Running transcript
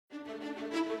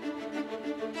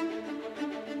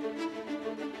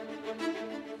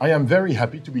I am very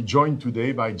happy to be joined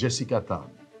today by Jessica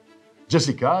Tan.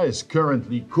 Jessica is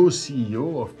currently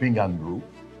co-CEO of Ping An Group.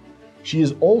 She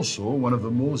is also one of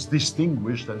the most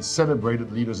distinguished and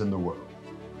celebrated leaders in the world.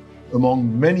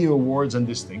 Among many awards and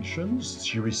distinctions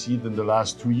she received in the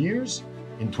last 2 years,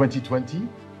 in 2020,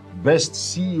 Best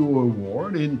CEO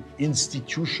Award in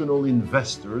Institutional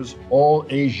Investors All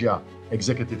Asia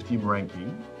Executive Team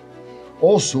Ranking.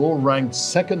 Also ranked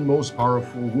second most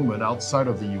powerful woman outside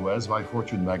of the US by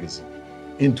Fortune magazine.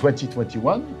 In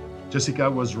 2021, Jessica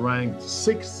was ranked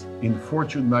 6th in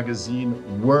Fortune magazine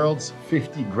World's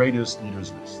 50 Greatest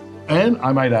Leaders list. And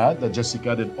I might add that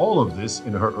Jessica did all of this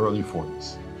in her early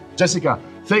 40s. Jessica,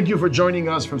 thank you for joining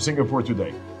us from Singapore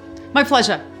today. My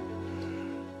pleasure.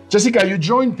 Jessica, you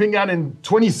joined Ping An in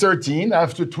 2013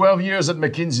 after 12 years at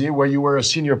McKinsey, where you were a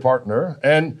senior partner.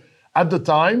 And at the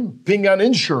time, Ping An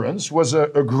Insurance was a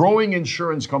growing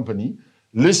insurance company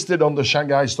listed on the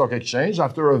Shanghai Stock Exchange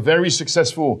after a very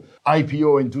successful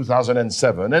IPO in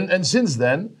 2007. And since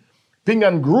then, Ping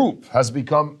An Group has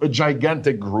become a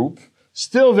gigantic group,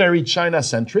 still very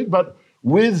China-centric, but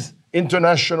with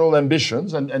international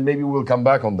ambitions, and maybe we'll come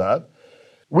back on that,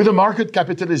 with a market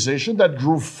capitalization that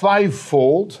grew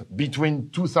fivefold between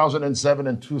 2007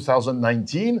 and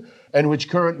 2019, and which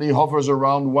currently hovers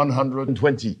around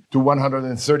 $120 to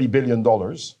 $130 billion.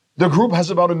 The group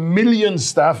has about 1 million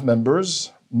staff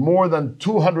members, more than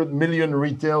 200 million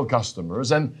retail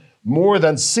customers, and more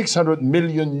than 600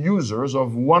 million users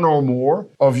of one or more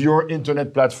of your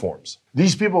internet platforms.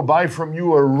 These people buy from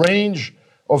you a range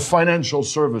of financial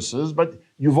services, but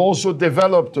you've also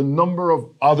developed a number of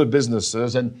other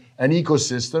businesses and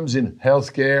ecosystems in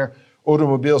healthcare,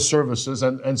 automobile services,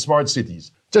 and smart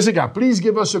cities. Jessica, please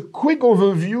give us a quick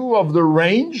overview of the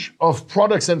range of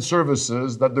products and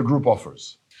services that the group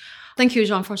offers. Thank you,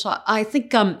 Jean-François. I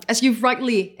think, as you've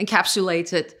rightly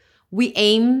encapsulated, we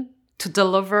aim to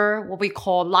deliver what we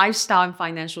call lifestyle and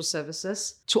financial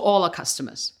services to all our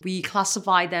customers. We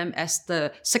classify them as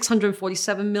the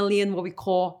 647 million, what we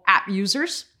call app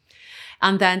users.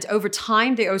 And then over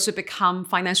time, they also become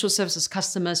financial services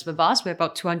customers with us. We have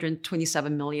about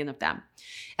 227 million of them.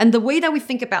 And the way that we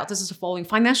think about this is the following.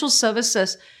 Financial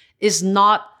services is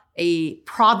not a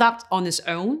product on its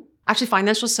own. Actually,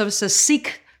 financial services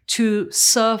seek to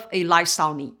serve a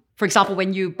lifestyle need. For example,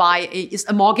 when you buy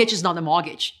a mortgage is not a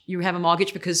mortgage. You have a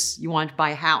mortgage because you want to buy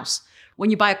a house.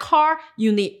 When you buy a car,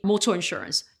 you need motor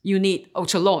insurance. You need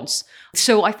auto loans.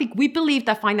 So I think we believe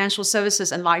that financial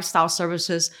services and lifestyle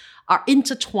services are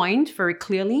intertwined very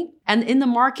clearly. And in the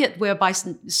market whereby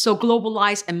so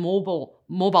globalized and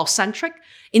mobile-centric,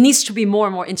 it needs to be more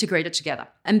and more integrated together.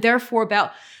 And therefore,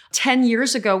 about 10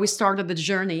 years ago, we started the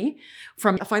journey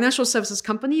from a financial services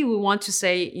company. We want to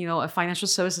say, a financial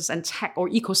services and tech or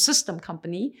ecosystem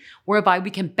company, whereby we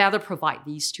can better provide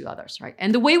these to others, right?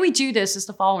 And the way we do this is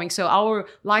the following. So our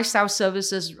lifestyle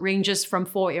services ranges from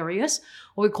 4 areas,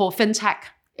 what we call fintech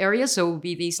areas. So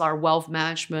these are wealth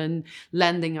management,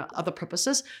 lending, other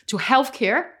purposes, to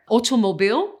healthcare,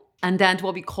 automobile, and then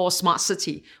what we call smart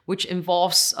city, which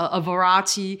involves a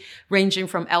variety ranging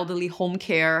from elderly home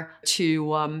care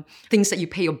to things that you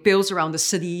pay your bills around the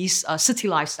city's city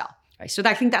lifestyle. Right? So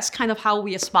I think that's kind of how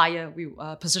we aspire,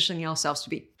 positioning ourselves to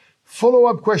be.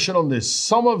 Follow-up question on this.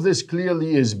 Some of this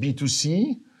clearly is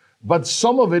B2C, but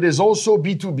some of it is also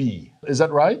B2B. Is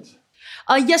that right?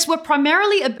 Yes, we're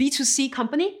primarily a B2C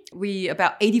company.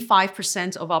 About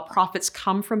 85% of our profits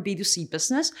come from B2C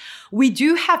business. We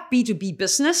do have B2B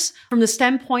business from the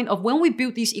standpoint of when we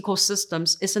build these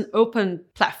ecosystems, it's an open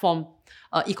platform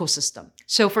ecosystem.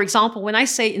 So for example, when I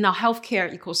say in our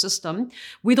healthcare ecosystem,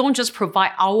 we don't just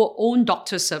provide our own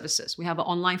doctor services. We have an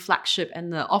online flagship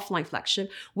and the offline flagship.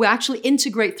 We actually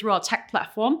integrate through our tech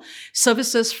platform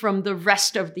services from the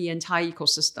rest of the entire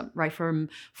ecosystem, right?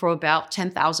 For about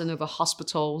 10,000 over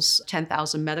hospitals,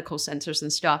 10,000 medical centers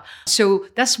and stuff. So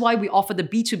that's why we offer the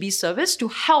B2B service to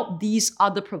help these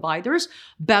other providers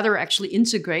better actually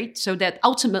integrate so that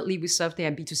ultimately we serve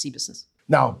their B2C business.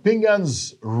 Now, Ping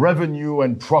An's revenue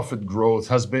and profit growth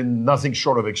has been nothing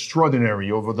short of extraordinary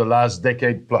over the last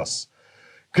decade plus.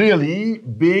 Clearly,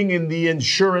 being in the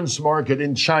insurance market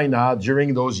in China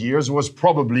during those years was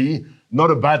probably not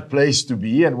a bad place to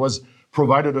be and was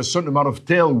provided a certain amount of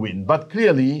tailwind. But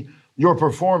clearly, your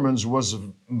performance was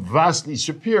vastly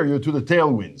superior to the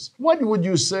tailwinds. What would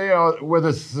you say were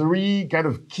the 3 kind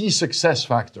of key success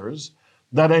factors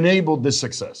that enabled this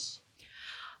success?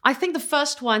 I think the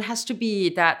first one has to be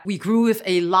that we grew with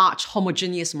a large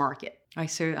homogeneous market. Right?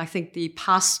 So I think the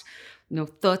past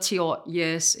 30 odd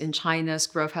years in China's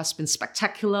growth has been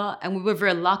spectacular. And we were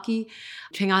very lucky.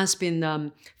 Ping An has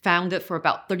been founded for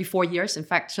about 34 years. In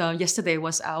fact, yesterday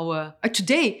was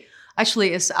today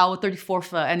actually is our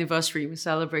 34th anniversary. We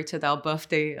celebrated our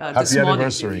birthday this morning. Happy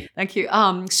anniversary. Thank you.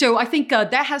 So I think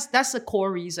that's the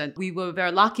core reason. We were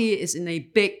very lucky. It's in a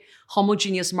big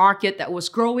homogeneous market that was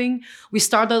growing. We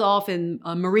started off in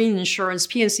marine insurance,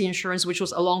 P&C insurance, which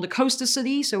was along the coastal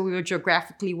city. So we were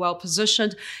geographically well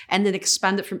positioned, and then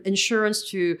expanded from insurance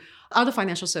to other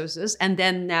financial services, and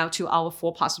then now to our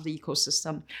 4 parts of the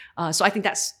ecosystem. So I think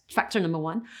that's factor number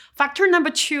 1. Factor number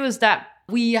 2 is that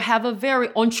we have a very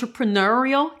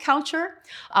entrepreneurial culture.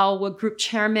 Our group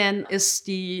chairman is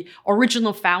the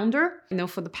original founder.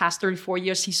 For the past 34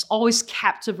 years, he's always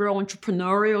kept a very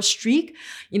entrepreneurial streak.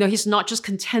 He's not just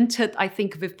contented, I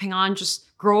think, with Ping An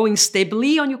just growing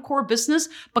stably on your core business,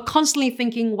 but constantly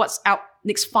thinking what's out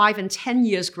next 5 and 10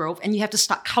 years growth, and you have to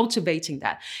start cultivating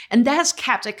that. And that has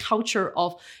kept a culture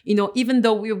of, even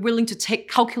though we're willing to take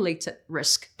calculated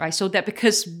risk, right? So that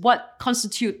because what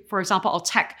constitute, for example, our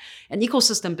tech and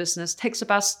ecosystem business takes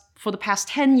about for the past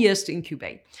 10 years to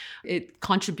incubate. It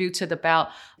contributed about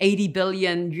 80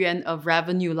 billion yuan of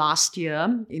revenue last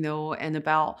year, and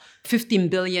about 15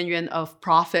 billion yuan of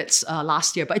profits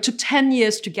last year. But it took 10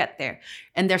 years to get there.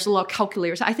 And there's a lot of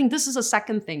calculators. I think this is a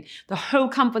second thing. The whole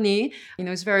company,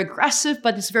 is very aggressive,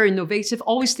 but it's very innovative,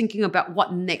 always thinking about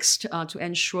what next to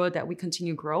ensure that we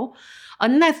continue to grow.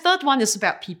 And then the third one is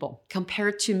about people.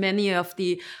 Compared to many of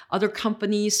the other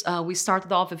companies, we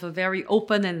started off with a very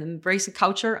open and embracing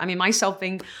culture. I mean, myself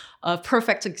being a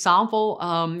perfect example.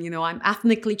 I'm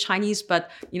ethnically Chinese, but,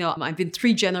 I've been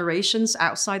 3 generations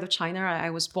outside of China.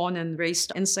 I was born and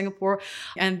raised in Singapore.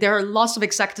 And there are lots of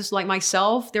executives like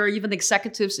myself. There are even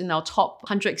executives in our top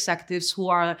 100 executives who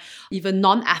are even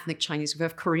non-ethnic Chinese. We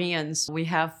have Koreans, we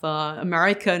have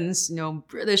Americans,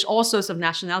 British, all sorts of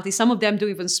nationalities. Some of them don't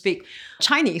even speak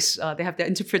Chinese. They have their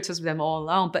interpreters with them all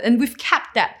along. And we've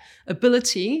kept that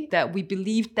ability that we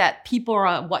believe that people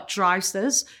are what drives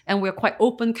this, and we're quite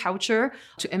open culture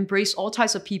to embrace all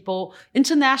types of people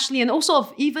internationally, and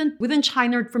also even within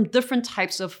China from different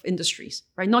types of industries,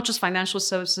 right? Not just financial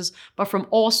services, but from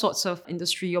all sorts of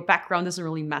industry. Your background doesn't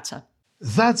really matter.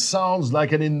 That sounds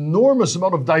like an enormous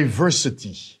amount of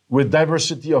diversity, with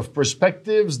diversity of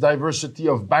perspectives, diversity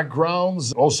of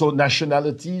backgrounds, also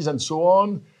nationalities and so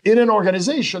on, in an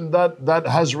organization that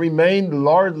has remained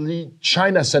largely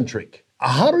China-centric.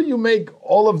 How do you make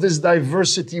all of this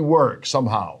diversity work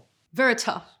somehow? Very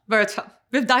tough, very tough.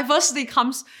 With diversity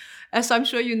comes, as I'm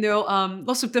sure you know,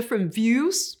 lots of different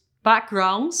views,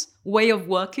 backgrounds, way of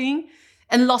working,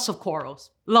 and lots of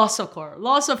quarrels. Lots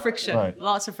of friction, right.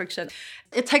 Lots of friction.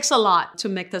 It takes a lot to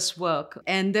make this work.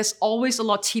 And there's always a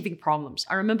lot of teething problems.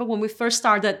 I remember when we first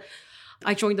started,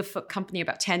 I joined the company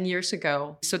about 10 years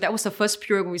ago. So that was the first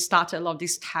period when we started a lot of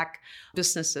these tech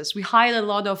businesses. We hired a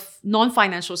lot of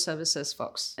non-financial services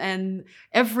folks. And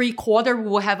every quarter we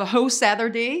will have a whole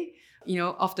Saturday,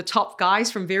 of the top guys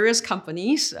from various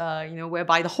companies,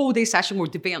 whereby the whole day session will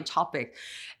debate on topic.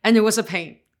 And it was a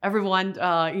pain. Everyone,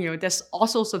 there's all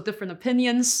sorts of different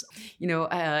opinions,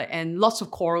 and lots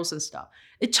of quarrels and stuff.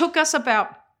 It took us about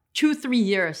 2-3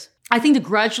 years, I think, to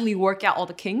gradually work out all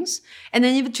the kinks. And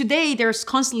then even today, there's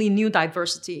constantly new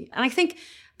diversity. And I think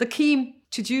the key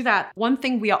to do that, one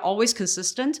thing we are always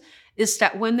consistent, is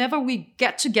that whenever we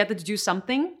get together to do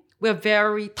something, we're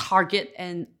very target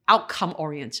and outcome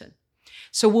oriented.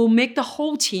 So we'll make the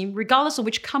whole team, regardless of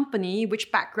which company,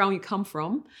 which background you come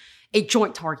from, a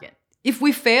joint target. If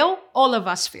we fail, all of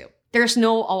us fail. There's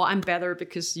no, I'm better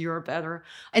because you're better.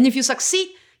 And if you succeed,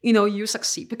 you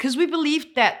succeed. Because we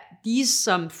believe that these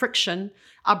friction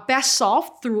are best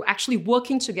solved through actually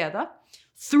working together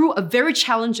through a very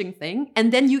challenging thing.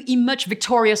 And then you emerge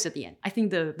victorious at the end. I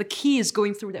think the key is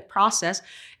going through that process.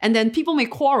 And then people may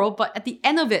quarrel, but at the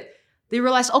end of it, they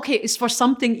realize, okay, it's for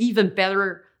something even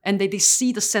better. And they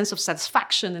see the sense of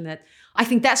satisfaction in it. I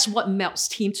think that's what melts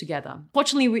team together.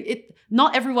 Fortunately,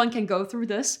 not everyone can go through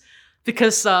this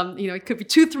because it could be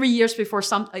 2-3 years before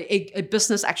a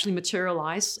business actually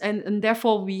materialize, and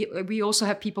therefore we also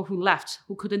have people who left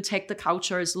who couldn't take the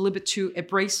culture. It's a little bit too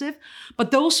abrasive.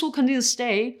 But those who continue to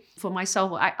stay, for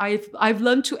myself, I've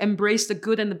learned to embrace the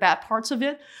good and the bad parts of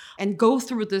it and go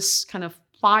through this kind of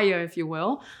fire, if you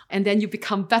will, and then you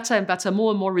become better and better, more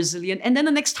and more resilient. And then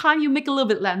the next time you make a little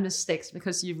bit less mistakes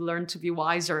because you've learned to be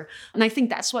wiser. And I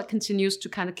think that's what continues to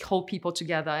kind of hold people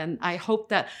together. And I hope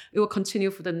that it will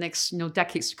continue for the next,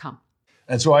 decades to come.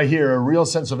 And so I hear a real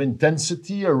sense of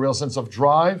intensity, a real sense of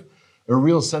drive, a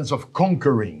real sense of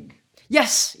conquering.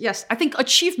 Yes, yes. I think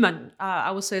achievement,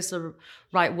 I would say is the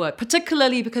right word,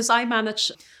 particularly because I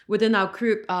manage within our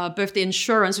group both the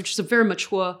insurance, which is a very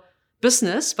mature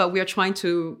business, but we are trying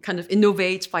to kind of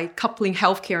innovate by coupling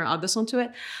healthcare and others onto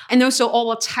it. And also all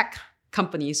our tech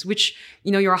companies, which,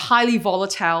 you're highly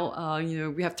volatile.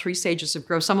 We have 3 stages of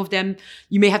growth. Some of them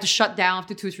you may have to shut down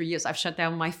after 2-3 years. I've shut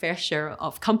down my fair share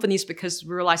of companies because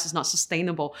we realize it's not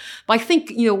sustainable. But I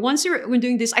think, once we're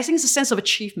doing this, I think it's a sense of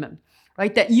achievement,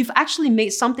 right? That you've actually made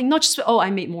something, not just, I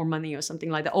made more money or something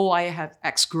like that. I have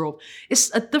X growth.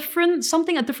 It's a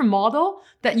different model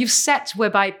that you've set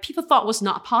whereby people thought was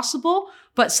not possible,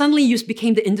 but suddenly you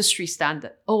became the industry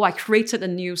standard. I created a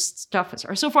new stuff.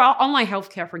 So for our online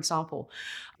healthcare, for example,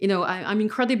 I'm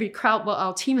incredibly proud what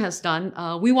our team has done.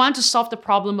 We want to solve the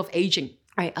problem of aging.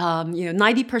 Right,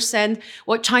 90%,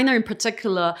 China in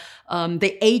particular,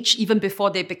 they age even before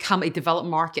they become a developed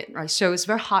market, right? So it's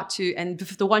very hard and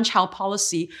with the one-child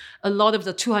policy, a lot of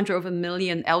the 200 over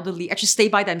million elderly actually stay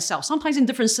by themselves, sometimes in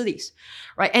different cities,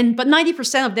 right? But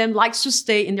 90% of them likes to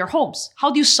stay in their homes.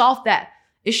 How do you solve that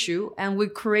issue? And we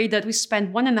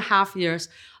spent 1.5 years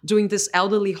doing this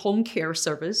elderly home care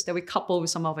service that we couple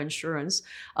with some of our insurance.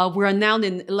 We're now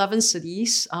in 11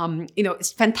 cities.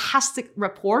 It's fantastic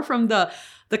rapport from the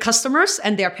customers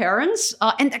and their parents.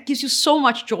 And that gives you so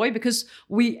much joy because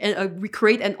we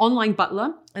create an online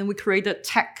butler and we create a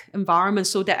tech environment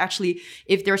so that actually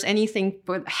if there's anything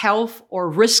but health or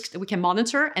risk that we can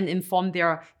monitor and inform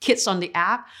their kids on the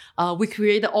app, we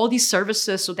created all these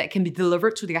services so that can be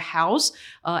delivered to their house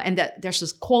and that there's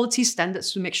this quality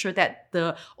standards to make sure that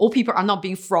the old people are not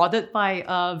being frauded by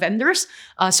vendors.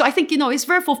 So I think, it's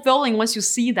very fulfilling once you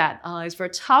see that. It's very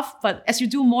tough, but as you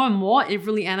do more and more, it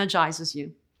really energizes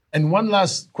you. And one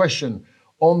last question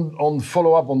on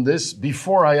follow-up on this,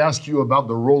 before I ask you about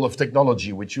the role of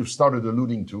technology, which you've started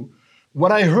alluding to.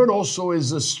 What I heard also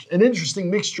is an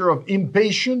interesting mixture of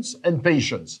impatience and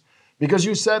patience. Because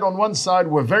you said on one side,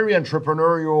 we're very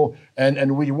entrepreneurial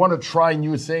and we want to try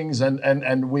new things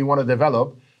and we want to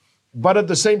develop. But at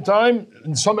the same time,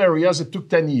 in some areas, it took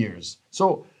 10 years.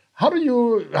 So how do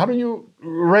you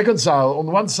reconcile on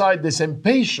one side this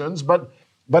impatience, but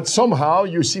somehow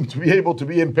you seem to be able to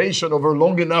be impatient over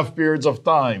long enough periods of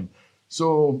time?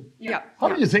 So how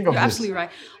do you think of this? You're absolutely right.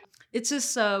 It's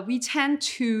just we tend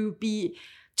to be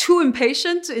too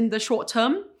impatient in the short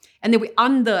term, and then we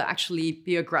actually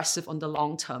be aggressive on the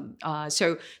long term.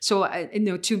 So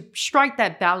to strike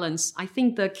that balance, I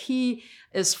think the key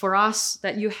is for us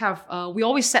that you have. We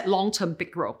always set long-term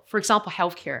big growth. For example,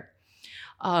 healthcare.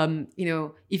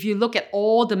 If you look at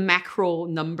all the macro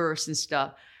numbers and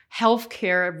stuff,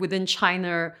 healthcare within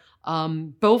China,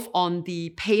 both on the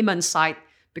payment side,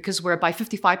 because whereby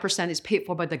 55% is paid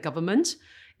for by the government,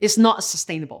 is not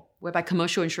sustainable, whereby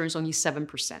commercial insurance only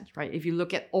 7%, right? If you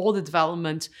look at all the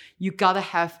development, you gotta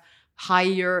have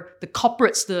the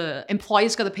corporates, the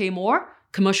employees gotta pay more,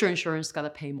 commercial insurance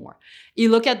gotta pay more. You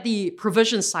look at the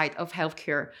provision side of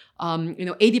healthcare,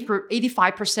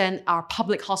 85% are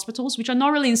public hospitals, which are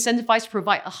not really incentivized to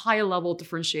provide a higher level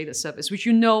differentiated service, which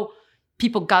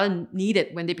people gotta need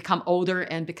it when they become older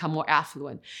and become more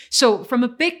affluent. So from a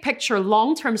big picture,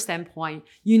 long-term standpoint,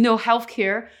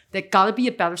 healthcare, there gotta be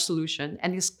a better solution,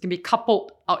 and this can be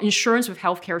coupled insurance with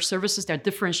healthcare services that are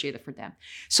differentiated for them.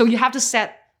 So you have to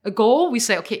set a goal. We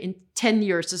say, okay, in 10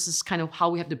 years, this is kind of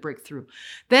how we have to break through.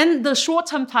 Then the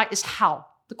short-term type is how.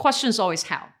 The question is always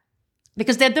how.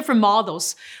 Because there are different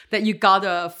models that you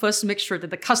gotta first make sure that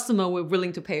the customer will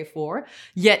willing to pay for,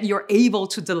 yet you're able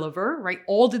to deliver, right?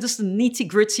 All this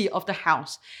nitty-gritty of the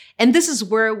house. And this is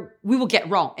where we will get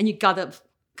wrong. And you gotta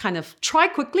kind of try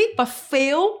quickly, but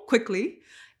fail quickly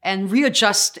and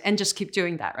readjust and just keep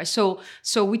doing that, right? So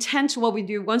we tend to, what we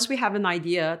do, once we have an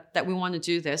idea that we want to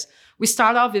do this, we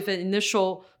start off with an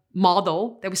initial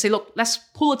model that we say, look, let's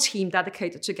pull a team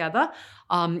dedicated together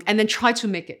and then try to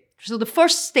make it. So the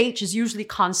first stage is usually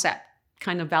concept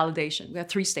kind of validation. We have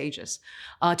 3 stages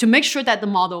to make sure that the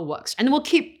model works. And we'll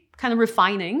keep kind of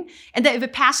refining. And then if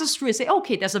it passes through and say,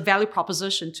 okay, there's a value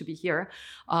proposition to be here,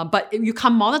 but if you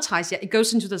can't monetize yet, it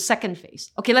goes into the second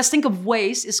phase. Okay, let's think of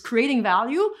ways it's creating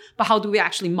value, but how do we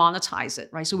actually monetize it,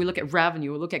 right? So we look at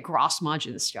revenue, we look at gross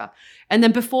margin and stuff. And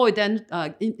then before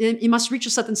it must reach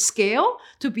a certain scale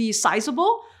to be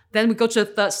sizable. Then we go to the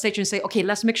third stage and say, okay,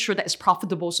 let's make sure that it's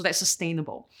profitable so that's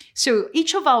sustainable. So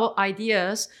each of our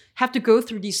ideas have to go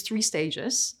through these 3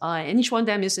 stages, and each one of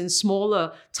them is in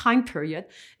smaller time period.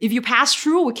 If you pass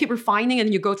through, we'll keep refining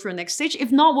and you go through the next stage.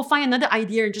 If not, we'll find another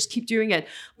idea and just keep doing it.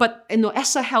 But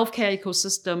as a healthcare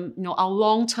ecosystem, our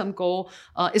long-term goal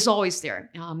is always there.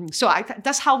 So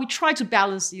that's how we try to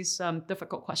balance these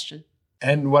difficult questions.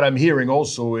 And what I'm hearing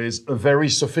also is a very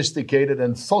sophisticated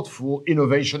and thoughtful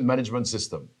innovation management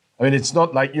system. I mean, it's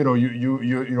not like, you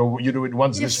do it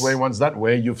once this way, once that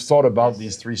way. You've thought about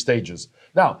these three stages.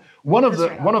 Now, one of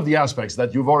the aspects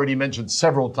that you've already mentioned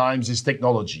several times is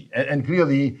technology. And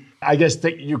clearly, I guess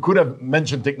you could have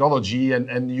mentioned technology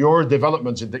and your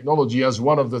developments in technology as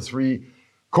one of the three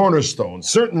cornerstones.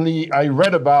 Certainly, I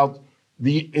read about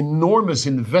the enormous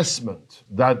investment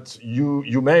that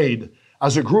you made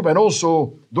as a group, and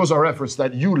also those are efforts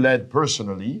that you led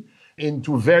personally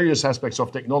into various aspects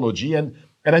of technology. And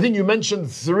I think you mentioned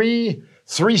three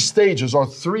stages or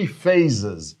three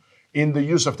phases in the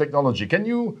use of technology. Can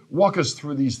you walk us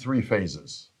through these three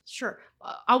phases? Sure.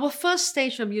 Our first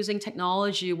stage of using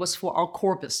technology was for our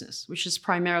core business, which is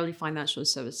primarily financial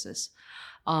services.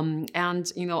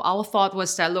 Our thought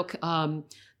was that, look,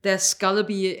 there's got to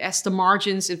be, as the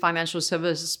margins in financial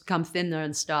services become thinner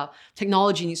and stuff,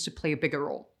 technology needs to play a bigger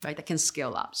role, right? That can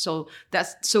scale up. So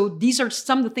these are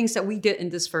some of the things that we did in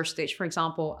this first stage. For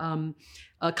example,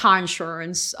 car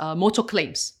insurance, motor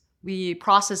claims. We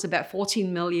process about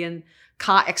 14 million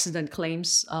car accident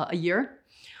claims a year.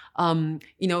 And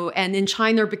in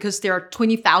China, because there are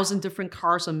 20,000 different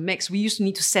cars on mix, we used to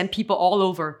need to send people all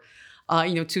over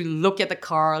to look at the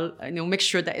car, make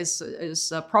sure that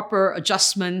is a proper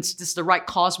adjustment, this is the right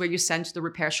cost where you send to the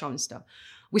repair shop and stuff.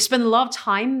 We spent a lot of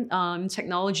time in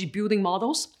technology building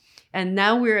models. And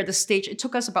now we're at the stage, it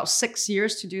took us about 6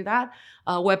 years to do that,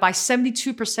 whereby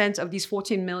 72% of these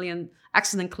 14 million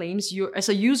accident claims, as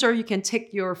a user, you can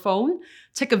take your phone,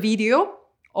 take a video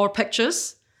or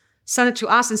pictures, send it to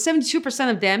us, and 72%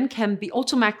 of them can be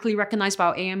automatically recognized by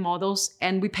our AM models,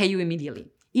 and we pay you immediately.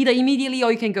 Either immediately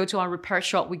or you can go to our repair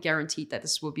shop. We guarantee that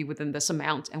this will be within this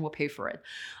amount and we'll pay for it.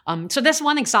 So that's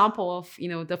one example of,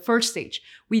 the first stage.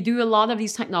 We do a lot of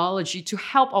these technology to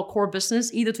help our core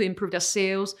business, either to improve their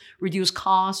sales, reduce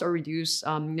costs, or reduce,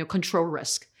 control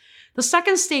risk. The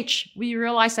second stage, we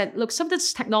realized that, look, some of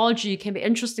this technology can be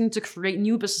interesting to create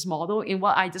new business model in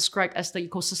what I described as the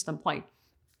ecosystem play.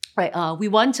 Right. We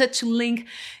wanted to link,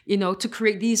 to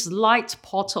create these light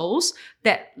portals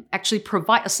that actually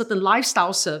provide a certain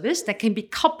lifestyle service that can be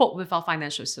coupled with our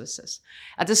financial services.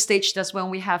 At this stage, that's when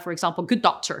we have, for example, Good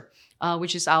Doctor,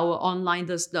 which is our online,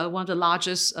 one of the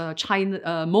largest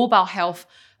China mobile health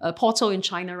portal in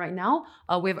China right now.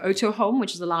 We have Autohome,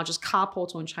 which is the largest car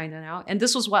portal in China now. And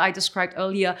this was what I described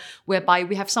earlier, whereby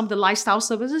we have some of the lifestyle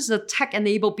services, the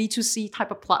tech-enabled B2C type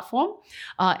of platform.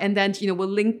 And then, we'll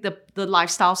link the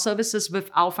lifestyle services with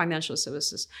our financial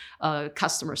services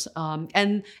customers.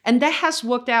 And that has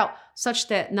worked out such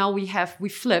that now we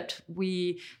flipped.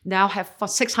 We now have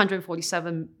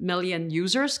 647 million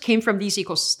users came from this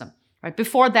ecosystem. Right?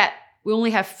 Before that, we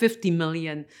only have 50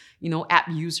 million, app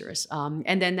users.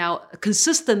 And then now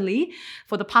consistently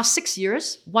for the past 6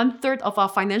 years, 1/3 of our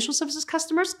financial services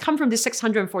customers come from the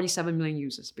 647 million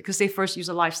users because they first use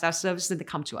a lifestyle service and they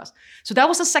come to us. So that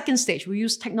was the second stage. We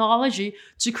use technology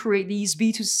to create these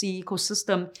B2C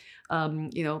ecosystem,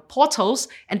 portals,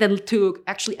 and then to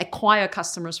actually acquire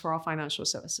customers for our financial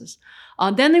services.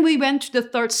 Then we went to the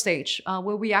third stage,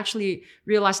 where we actually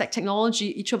realized that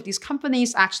technology, each of these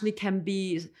companies actually can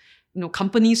be,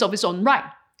 companies of its own right.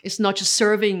 It's not just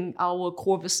serving our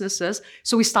core businesses.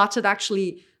 So we started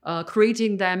actually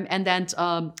creating them and then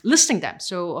listing them.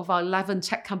 So of our 11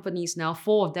 tech companies now,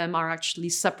 4 of them are actually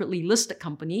separately listed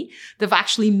company. They've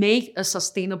actually made a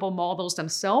sustainable models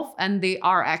themselves, and they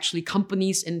are actually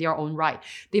companies in their own right.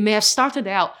 They may have started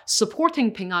out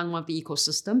supporting Ping An of the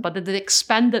ecosystem, but then they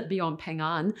expanded beyond Ping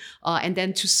An and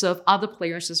then to serve other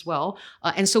players as well.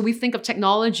 And so we think of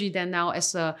technology then now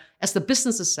as the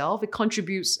business itself. It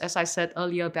contributes, as I said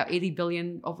earlier, about 80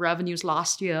 billion of revenues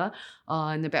last year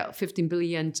and about 15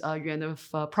 billion yuan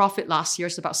of profit last year.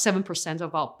 It's about 7%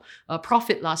 of our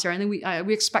profit last year. And then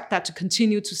we expect that to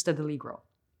continue to steadily grow.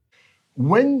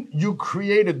 When you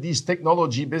created these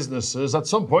technology businesses, at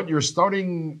some point you're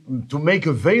starting to make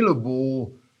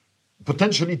available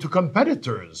potentially to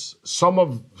competitors some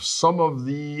of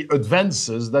the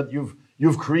advances that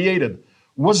you've created.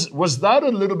 Was that a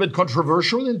little bit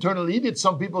controversial internally? Did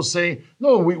some people say,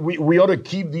 no, we ought to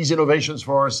keep these innovations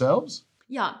for ourselves?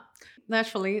 Yeah,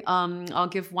 naturally. I'll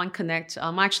give OneConnect.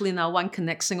 I'm actually in our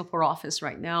OneConnect Singapore office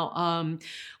right now.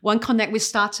 OneConnect, we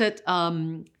started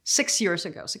 6.5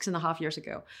 years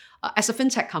ago, as a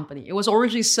fintech company. It was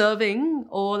originally serving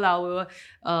all our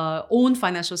own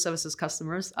financial services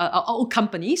customers, our own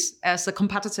companies, as a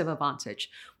competitive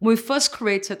advantage. When we first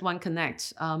created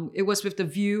OneConnect, it was with the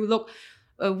view, look,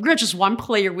 we're just one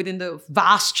player within the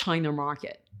vast China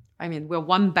market. I mean, we're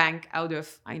one bank out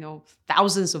of,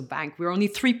 thousands of banks. We're only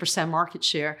 3% market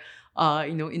share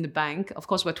in the bank. Of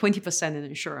course, we're 20% in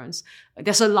insurance.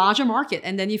 There's a larger market.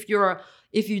 And then if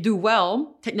you do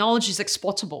well, technology is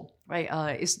exportable,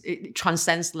 right? It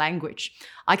transcends language.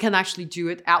 I can actually do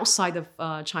it outside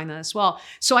of China as well.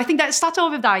 So I think that started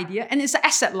off with the idea, and it's an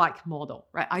asset-like model,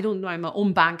 right? I don't know, I'm my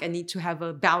own bank. I need to have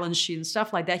a balance sheet and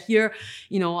stuff like that. Here,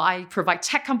 I provide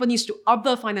tech companies to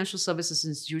other financial services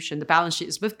institutions. The balance sheet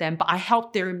is with them, but I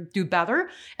help them do better.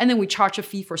 And then we charge a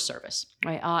fee for service,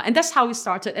 right? And that's how we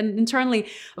started. And internally,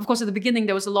 of course, at the beginning,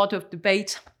 there was a lot of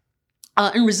debate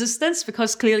and resistance,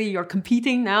 because clearly you're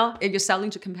competing now and you're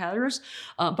selling to competitors.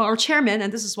 But our chairman,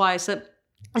 and this is why I said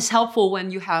it's helpful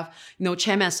when you have,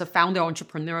 chairman as a founder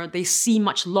entrepreneur, they see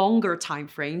much longer time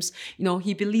frames.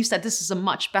 He believes that this is a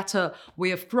much better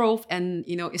way of growth, and,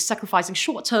 is sacrificing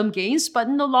short-term gains. But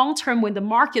in the long term, when the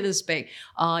market is big,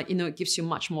 it gives you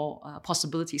much more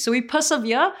possibility. So we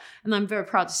persevere, and I'm very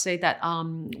proud to say that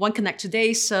OneConnect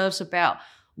today serves about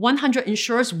 100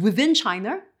 insurers within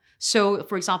China. So,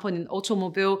 for example, in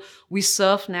automobile, we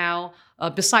serve now,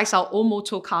 besides our own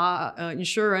motor car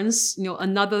insurance,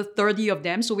 another 30 of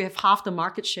them. So we have half the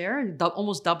market share,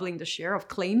 almost doubling the share of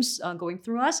claims going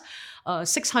through us.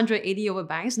 680 of our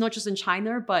banks, not just in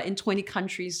China, but in 20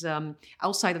 countries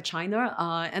outside of China.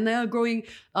 And they are growing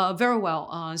very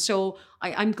well. So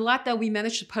I'm glad that we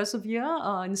managed to persevere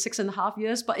in 6.5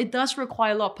 years, but it does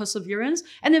require a lot of perseverance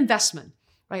and investment.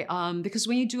 Right, because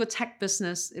when you do a tech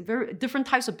business, very different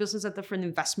types of business have different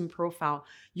investment profile.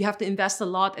 You have to invest a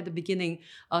lot at the beginning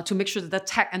to make sure that the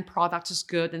tech and product is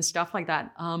good and stuff like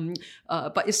that.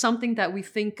 But it's something that we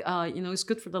think is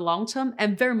good for the long term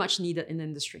and very much needed in the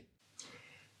industry.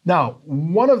 Now,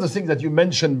 one of the things that you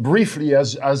mentioned briefly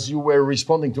as you were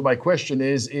responding to my question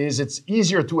is it's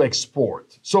easier to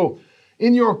export. So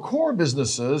in your core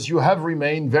businesses, you have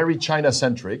remained very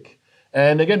China-centric.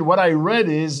 And again, what I read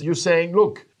is you saying,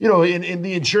 look, in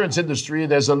the insurance industry,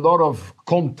 there's a lot of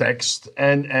context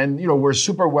and we're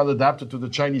super well adapted to the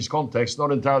Chinese context,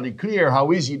 not entirely clear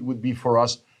how easy it would be for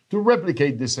us to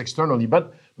replicate this externally.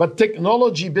 But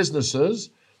technology businesses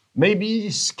maybe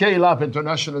scale up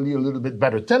internationally a little bit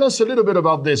better. Tell us a little bit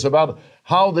about this, about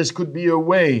how this could be a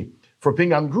way for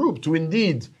Ping An Group to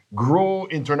indeed grow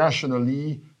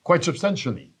internationally quite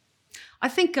substantially. I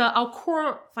think our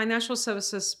core financial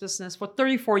services business for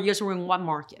 34 years, we're in one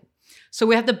market. So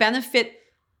we have the benefit.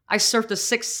 I serve the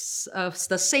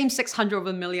same 600 of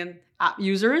a million app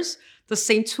users, the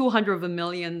same 200 of a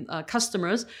million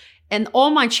customers, and all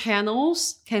my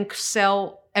channels can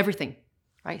sell everything,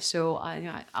 right? So,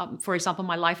 for example,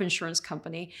 my life insurance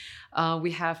company,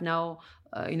 we have now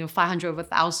 500 of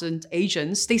 1,000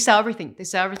 agents. They sell everything. They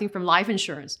sell everything from life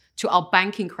insurance to our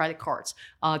banking credit cards,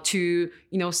 to,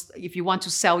 if you want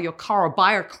to sell your car or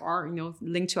buy a car,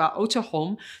 linked to our auto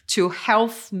home, to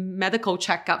health medical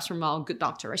checkups from our good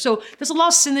doctor. So there's a lot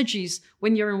of synergies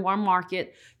when you're in one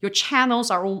market. Your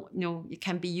channels are, it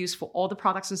can be used for all the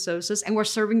products and services, and we're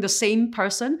serving the same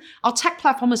person. Our tech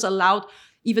platform is allowed,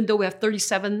 even though we have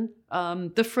 37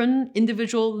 different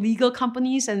individual legal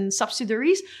companies and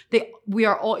subsidiaries, we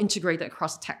are all integrated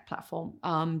across the tech platform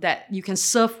that you can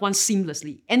serve one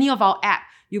seamlessly. Any of our app,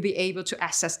 you'll be able to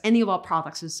access any of our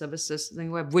products and services.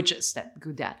 Then we have widgets that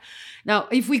do that. Now,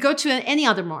 if we go to any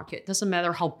other market, doesn't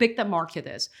matter how big that market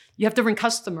is, you have different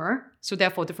customer, so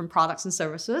therefore different products and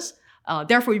services.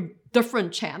 Therefore,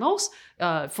 different channels.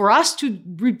 For us to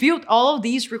rebuild all of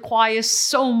these requires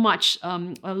so much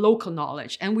local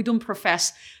knowledge, and we don't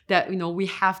profess that we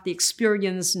have the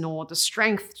experience nor the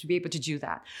strength to be able to do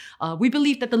that. We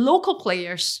believe that the local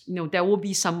players, there will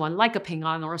be someone like a Ping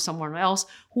An or someone else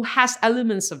who has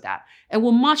elements of that, and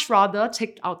will much rather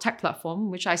take our tech platform,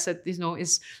 which I said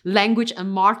is language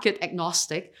and market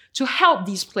agnostic, to help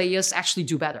these players actually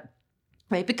do better.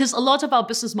 Right? Because a lot of our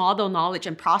business model knowledge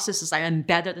and processes are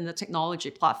embedded in the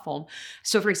technology platform.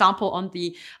 So, for example, on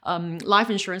the life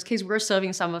insurance case, we're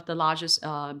serving some of the largest,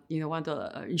 one of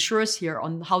the insurers here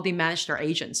on how they manage their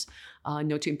agents,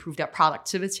 to improve their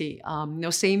productivity.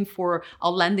 Same for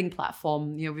our lending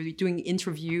platform. We're doing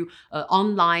interview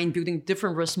online, building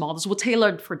different risk models. We're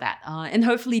tailored for that, and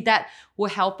hopefully that will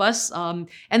help us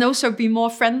and also be more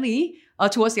friendly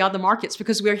towards the other markets,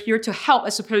 because we're here to help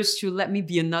as opposed to let me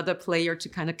be another player to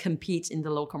kind of compete in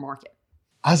the local market.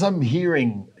 As I'm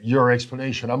hearing your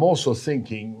explanation, I'm also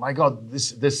thinking, my God,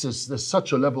 there's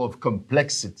such a level of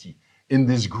complexity in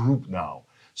this group now.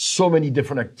 So many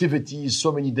different activities,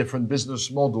 so many different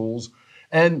business models.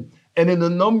 And in a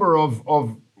number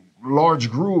of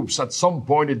large groups, at some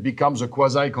point it becomes a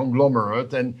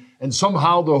quasi-conglomerate, and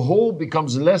somehow the whole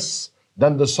becomes less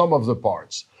than the sum of the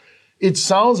parts. It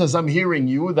sounds, as I'm hearing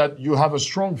you, that you have a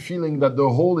strong feeling that the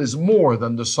whole is more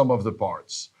than the sum of the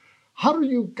parts. How do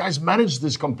you guys manage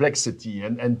this complexity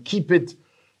and keep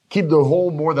the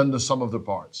whole more than the sum of the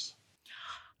parts?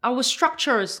 Our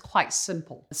structure is quite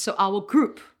simple. So our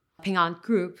group, Ping An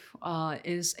Group,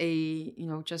 is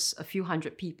just a few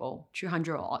hundred people,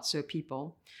 200 or so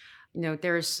people.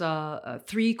 There's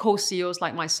 3 co-CEOs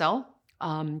like myself.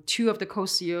 2 of the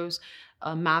co-CEOs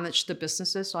manage the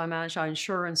businesses. So I manage our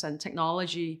insurance and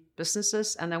technology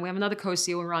businesses. And then we have another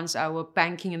co-CEO who runs our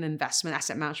banking and investment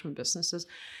asset management businesses.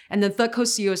 And the third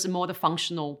co-CEO is more the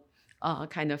functional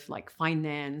kind of like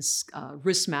finance,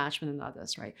 risk management and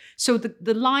others, right? So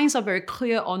the lines are very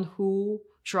clear on who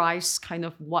drives kind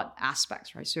of what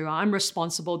aspects, right? So I'm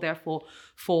responsible, therefore,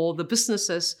 for the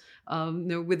businesses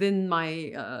within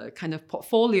my kind of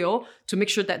portfolio to make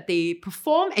sure that they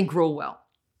perform and grow well.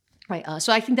 Right.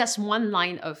 So I think that's one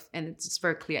line and it's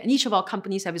very clear. And each of our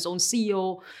companies have its own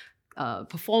CEO,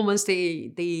 performance.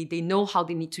 They know how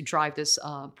they need to drive this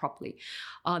properly.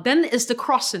 Then is the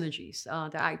cross synergies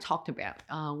that I talked about,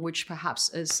 which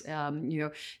perhaps is and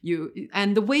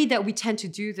the way that we tend to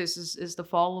do this is the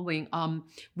following.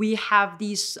 We have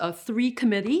these 3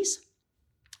 committees,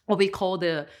 what we call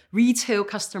the retail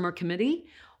customer committee.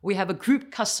 We have a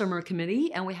group customer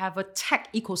committee, and we have a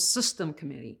tech ecosystem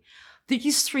committee.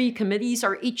 These 3 committees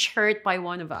are each chaired by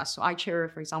one of us. So I chair,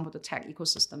 for example, the tech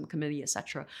ecosystem committee,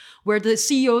 etc., where the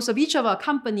CEOs of each of our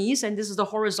companies, and this is the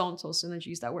horizontal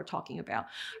synergies that we're talking about,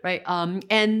 right?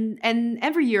 And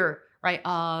every year, right?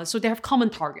 So they have common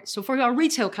targets. So for our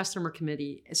retail customer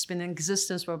committee, it's been in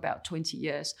existence for about 20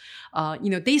 years.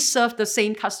 They serve the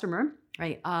same customer,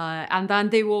 right? And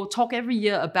then they will talk every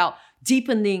year about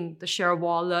deepening the share of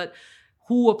wallet,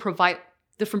 who will provide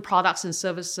different products and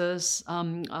services.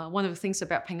 One of the things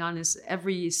about Ping An is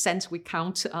every cent we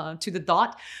count to the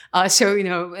dot.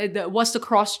 What's the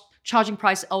cross charging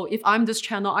price? Oh, if I'm this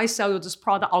channel, I sell you this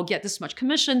product, I'll get this much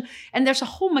commission. And there's a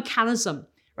whole mechanism,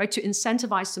 right, to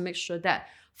incentivize to make sure that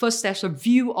first there's a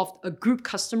view of a group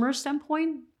customer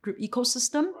standpoint, group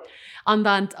ecosystem. And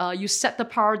then you set the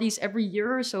priorities every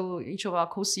year. So each of our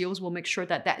co-CEOs will make sure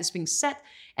that is being set.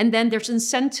 And then there's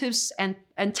incentives and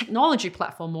technology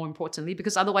platform, more importantly,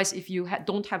 because otherwise, if you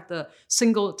don't have the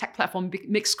single tech platform,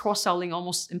 makes cross-selling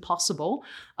almost impossible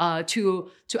to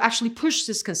actually push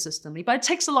this consistently. But it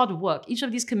takes a lot of work. Each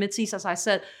of these committees, as I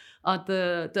said,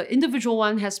 the individual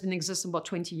one has been existing about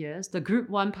 20 years. The group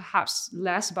one perhaps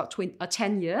less, about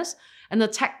 10 years. And the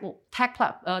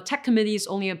tech committee is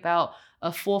only about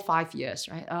 4 or 5 years,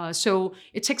 right? So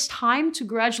it takes time to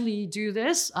gradually do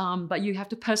this, but you have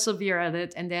to persevere at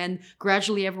it, and then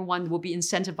gradually everyone will be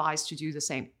incentivized to do the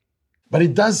same. But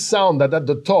it does sound that at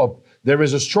the top, there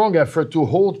is a strong effort to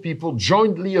hold people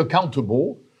jointly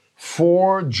accountable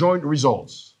for joint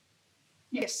results.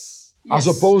 Yes. As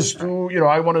opposed to,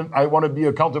 I want to be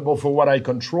accountable for what I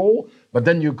control, but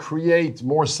then you create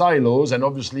more silos, and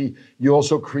obviously you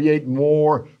also create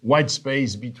more white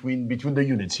space between the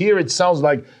units. Here it sounds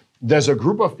like there's a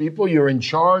group of people, you're in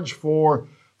charge for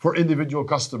individual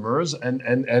customers,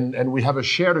 and we have a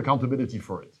shared accountability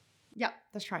for it. Yeah,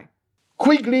 that's right.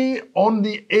 Quickly, on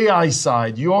the AI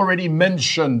side, you already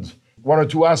mentioned 1 or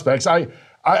 2 aspects.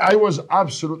 I was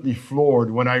absolutely floored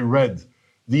when I read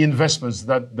the investments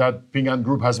that Ping An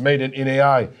Group has made in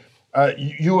AI.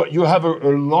 You have a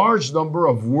large number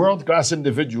of world-class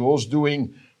individuals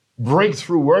doing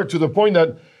breakthrough work to the point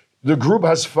that the group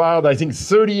has filed, I think,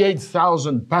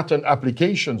 38,000 patent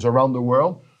applications around the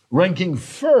world, ranking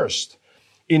first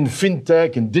in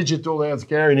fintech, in digital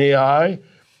healthcare, in AI.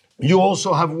 You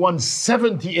also have won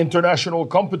 70 international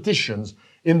competitions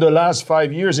in the last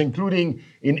 5 years, including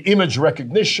in image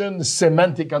recognition,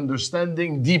 semantic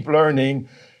understanding, deep learning,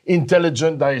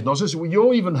 intelligent diagnosis.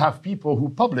 You even have people who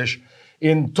publish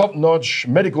in top-notch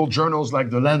medical journals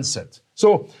like The Lancet.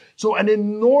 So an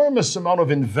enormous amount of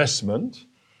investment,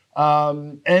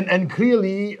 and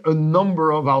clearly a number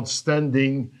of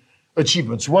outstanding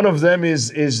achievements. One of them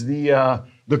is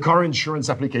the car insurance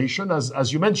application,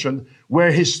 as you mentioned,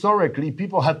 where historically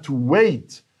people had to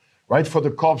wait, right, for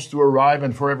the cops to arrive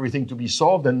and for everything to be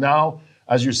solved. And now,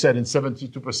 as you said, in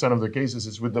 72% of the cases,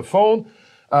 it's with the phone.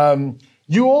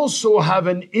 You also have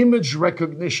an image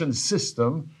recognition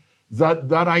system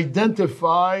that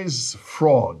identifies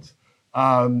fraud.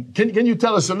 Can you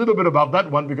tell us a little bit about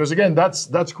that one? Because again,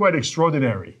 that's quite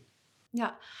extraordinary.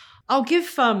 Yeah, I'll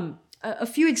give a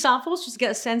few examples just to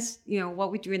get a sense, what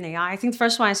we do in AI. I think the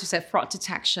first one, as you said, fraud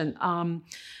detection.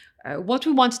 What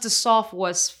we wanted to solve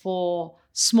was for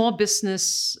small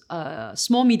business,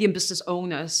 small, medium business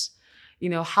owners,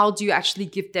 how do you actually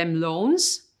give them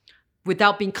loans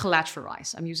without being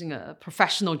collateralized? I'm using a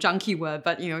professional junky word,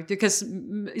 but, because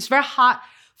it's very hard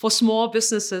for small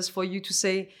businesses for you to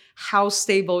say how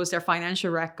stable is their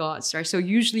financial records, right? So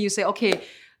usually you say, okay,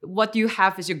 what you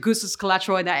have is your goods as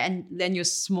collateral and then your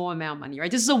small amount of money, right?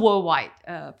 This is a worldwide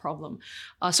problem.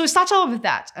 So it started off with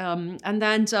that. And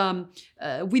then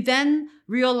we then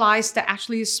realized that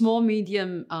actually small,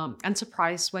 medium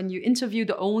enterprise, when you interview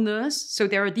the owners, so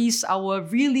there are these, our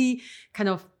really kind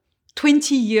of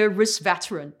 20-year risk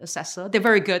veteran assessor. They're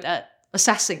very good at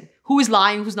assessing who is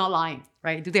lying, who's not lying,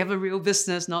 right? Do they have a real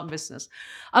business, not business?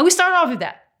 We started off with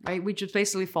that, right? We just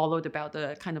basically followed about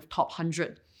the kind of top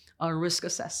 100 risk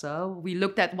assessor. We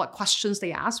looked at what questions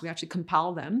they asked. We actually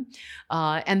compiled them.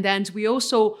 And then we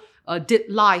also did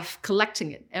live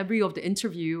collecting it, every of the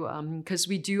interview, because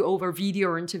we do over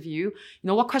video interview,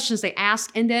 what questions they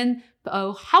ask, and then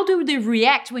how do they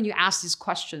react when you ask these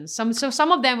questions?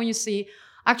 Some of them, when you see,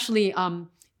 actually,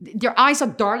 their eyes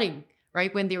are darting,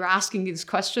 right? When they were asking these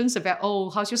questions about, oh,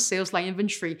 how's your sales line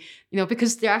inventory?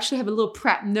 Because they actually have a little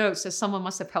prep notes that someone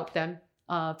must have helped them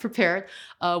prepared.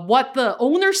 What the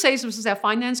owner says versus their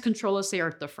finance controller say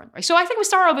are different, right? So I think we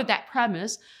started with that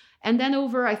premise. And then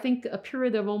over, I think, a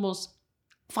period of almost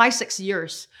 5-6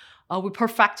 years, we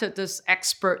perfected this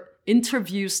expert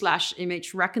interview /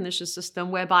 image recognition system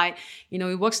whereby,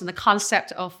 it works in the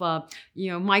concept of,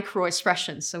 micro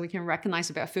expressions. So we can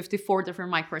recognize about 54 different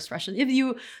micro expressions. If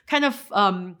you kind of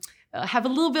have a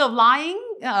little bit of lying,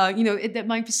 there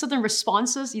might be certain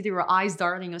responses, either your eyes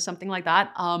darting or something like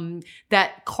that,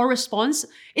 that corresponds.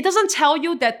 It doesn't tell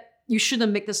you that you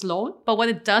shouldn't make this loan, but what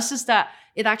it does is that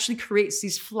it actually creates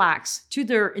these flags to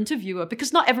their interviewer,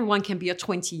 because not everyone can be a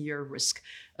 20-year risk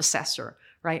assessor,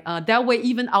 right? That way,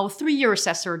 even our 3-year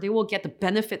assessor, they will get the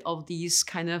benefit of these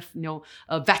kind of,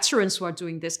 veterans who are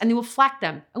doing this, and they will flag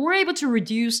them. And we're able to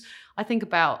reduce, I think,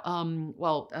 about,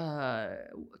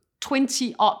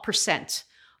 20%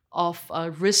 of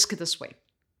risk this way,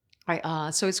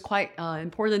 right? So it's quite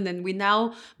important. And we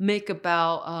now make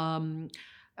about,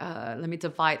 let me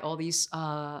divide all these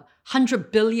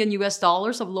 $100 billion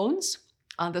of loans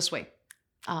this way.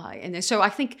 And so I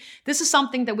think this is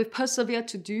something that we've persevered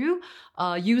to do,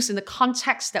 use in the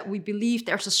context that we believe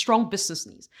there's a strong business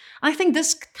needs. And I think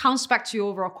this comes back to your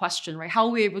overall question, right? How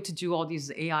are we able to do all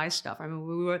these AI stuff? I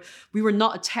mean, we were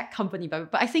not a tech company, but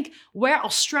I think where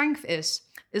our strength is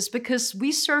because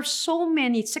we serve so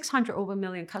many 600 over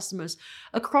million customers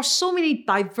across so many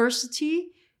diversity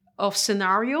of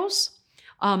scenarios,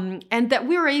 and that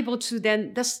we're able to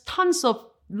then, there's tons of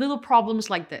little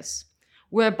problems like this,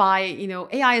 whereby,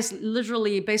 AI is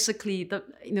literally basically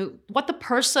what the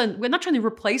person, we're not trying to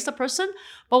replace the person,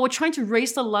 but we're trying to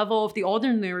raise the level of the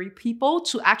ordinary people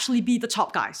to actually be the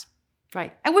top guys,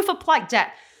 right? And we've applied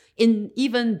that in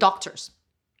even doctors.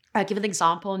 I'll give an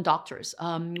example in doctors.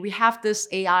 We have this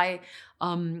AI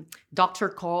doctor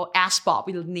called AskBot.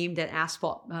 We named it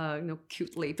AskBot,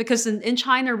 cutely, because in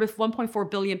China with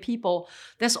 1.4 billion people,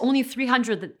 there's only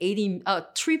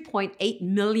 3.8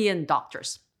 million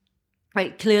doctors.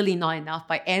 Right, clearly not enough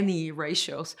by any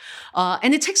ratios.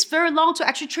 And it takes very long to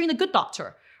actually train a good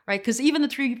doctor, right? Because even the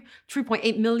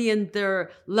 3.8 million,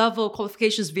 their level of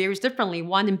qualifications varies differently.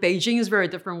 One in Beijing is very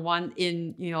different, one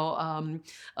in, in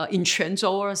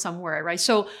Quanzhou or somewhere, right?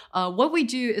 So what we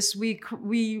do is we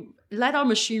let our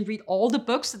machine read all the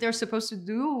books that they're supposed to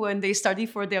do when they study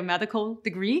for their medical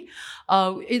degree.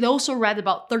 It also read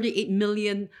about 38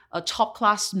 million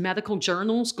top-class medical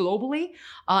journals globally.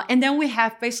 And then we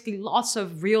have basically lots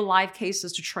of real-life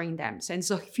cases to train them. And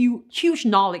it's a huge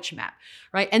knowledge map,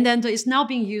 right? And then it's now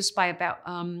being used by about,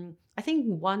 I think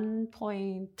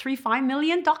 1.35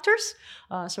 million doctors.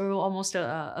 So almost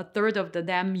a third of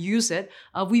them use it.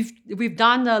 We've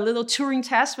done a little Turing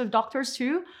test with doctors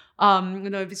too.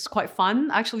 It's quite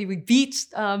fun. Actually, we beat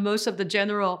most of the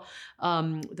general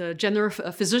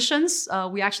physicians.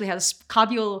 We actually had a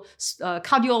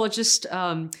cardiologist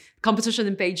competition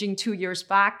in Beijing 2 years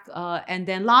back, and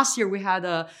then last year we had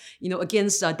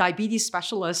against a diabetes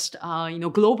specialist,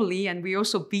 globally, and we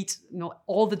also beat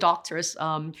all the doctors,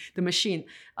 the machine,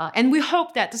 and we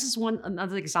hope that this is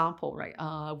another example, right,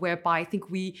 whereby I think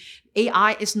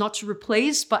AI is not to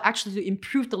replace, but actually to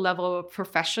improve the level of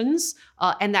professions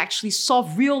and actually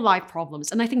solve real life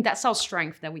problems, and I think that's our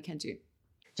strength that we can do.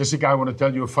 Jessica, I want to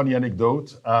tell you a funny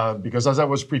anecdote, because as I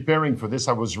was preparing for this,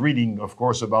 I was reading, of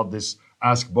course, about this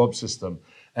Ask Bob system.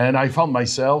 And I found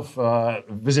myself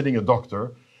visiting a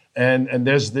doctor, and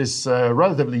there's this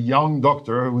relatively young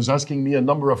doctor who's asking me a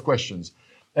number of questions.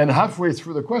 And halfway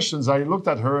through the questions, I looked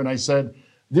at her and I said,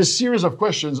 this series of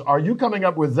questions, are you coming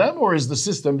up with them or is the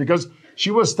system? Because she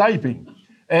was typing.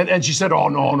 And she said, oh,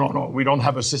 no, we don't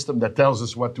have a system that tells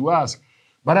us what to ask.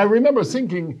 But I remember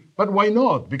thinking, but why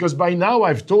not? Because by now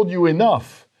I've told you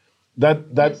enough.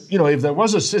 that you know, if there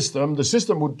was a system, the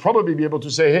system would probably be able to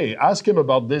say, hey, ask him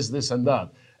about this, and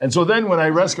that. And so then when I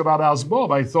asked about Ask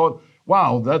Bob, I thought,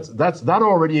 wow, that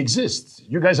already exists.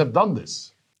 You guys have done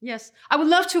this. Yes, I would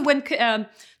love to, when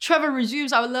Trevor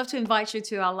resumes, I would love to invite you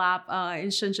to our lab in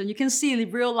Shenzhen. You can see in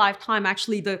real life time,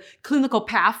 actually, the clinical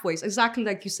pathways, exactly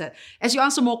like you said. As you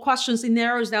answer more questions, it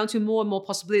narrows down to more and more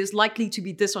possibilities, likely to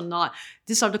be this or not.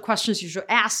 These are the questions you should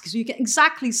ask, so you can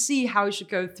exactly see how you should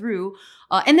go through.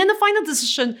 And then the final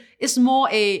decision is more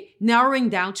a narrowing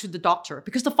down to the doctor,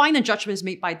 because the final judgment is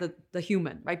made by the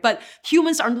human, right? But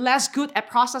humans are less good at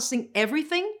processing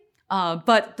everything,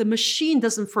 but the machine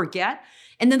doesn't forget.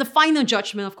 And then the final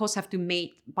judgment, of course, have to be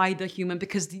made by the human,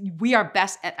 because we are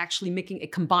best at actually making a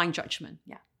combined judgment.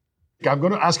 Yeah. I'm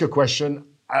going to ask a question.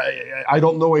 I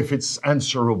don't know if it's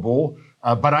answerable,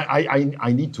 but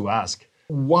I need to ask.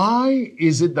 Why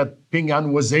is it that Ping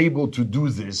An was able to do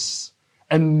this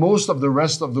and most of the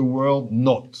rest of the world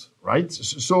not, right?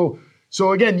 So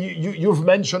again, you've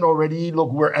mentioned already,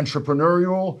 look, we're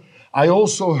entrepreneurial. I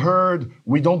also heard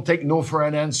we don't take no for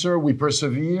an answer, we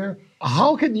persevere.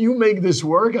 How can you make this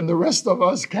work and the rest of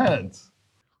us can't?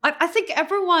 I think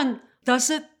everyone does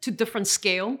it to different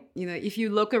scale. You know, if you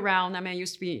look around, I mean, I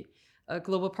used to be a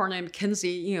global partner in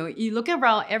McKinsey. You know, you look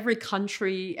around every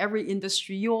country, every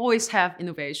industry, you always have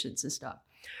innovations and stuff,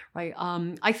 right?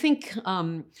 I think,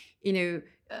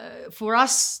 for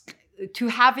us to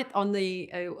have it on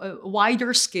a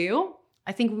wider scale,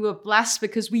 I think we were blessed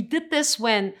because we did this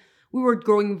when we were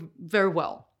growing very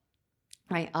well,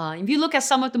 right? If you look at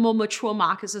some of the more mature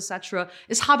markets, etc.,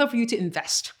 it's harder for you to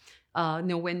invest.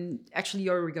 When actually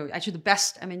the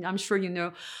best, I mean, I'm sure you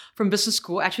know from business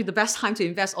school, actually the best time to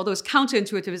invest, although it's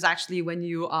counterintuitive, is actually when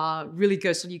you are really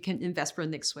good, so you can invest for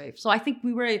the next wave. So I think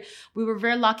we were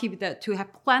very lucky with that, to have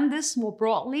planned this more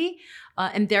broadly,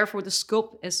 and therefore the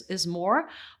scope is more.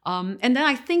 And then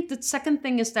I think the second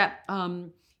thing is that,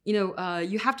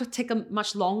 you have to take a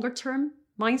much longer term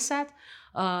mindset.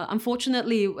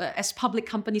 Unfortunately, as public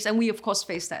companies, and we of course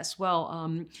face that as well.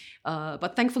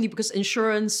 But thankfully, because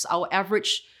insurance, our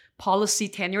average policy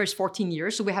tenure is 14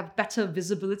 years, so we have better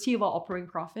visibility of our operating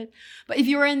profit. But if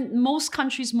you're in most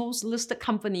countries, most listed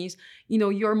companies,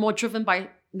 you're more driven by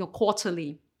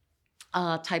quarterly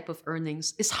type of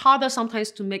earnings. It's harder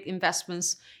sometimes to make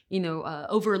investments,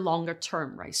 over a longer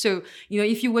term, right? So,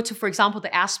 if you were to, for example,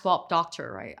 the Ask Bob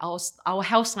doctor, right? Our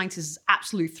health scientists is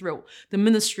absolutely thrilled. The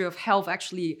Ministry of Health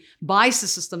actually buys the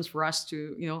systems for us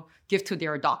to, give to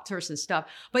their doctors and stuff.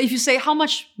 But if you say, how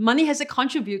much money has it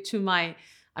contributed to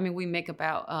we make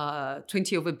about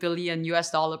 20 over billion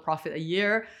US dollar profit a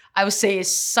year. I would say it's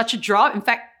such a drop. In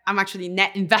fact, I'm actually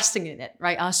net investing in it,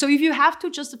 right? So if you have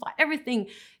to justify everything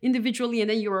individually and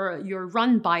then you're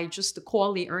run by just the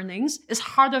quarterly earnings, it's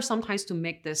harder sometimes to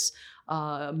make this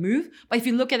move. But if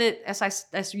you look at it,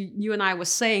 as you and I were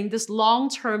saying, this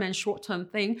long-term and short-term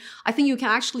thing, I think you can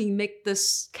actually make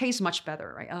this case much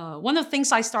better, right? One of the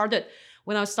things I started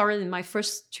when I started in my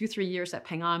first 2-3 years at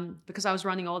Ping An, because I was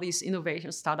running all these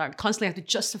innovation startups, constantly have to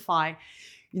justify,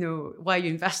 why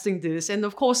you're investing this. And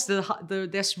of course,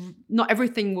 there's not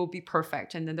everything will be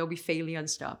perfect, and then there'll be failure and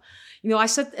stuff. I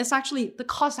said it's actually the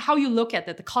cost, how you look at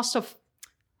it, the cost of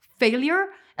failure,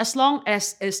 as long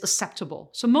as it's acceptable.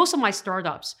 So most of my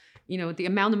startups, the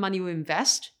amount of money we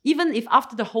invest, even if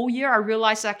after the whole year I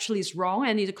realize actually it's wrong,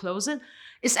 I need to close it,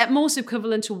 it's at most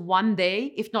equivalent to 1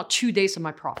 day, if not 2 days of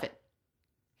my profit.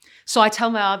 So I tell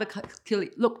my other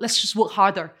colleague, look, let's just work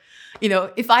harder.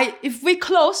 If we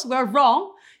close, we're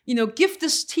wrong, give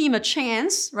this team a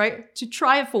chance, right, to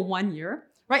try it for 1 year,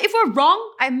 right? If we're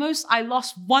wrong, I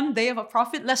lost 1 day of a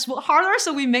profit. Let's work harder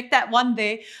so we make that 1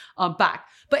 day back.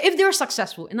 But if they're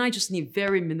successful, and I just need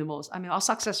very minimal, our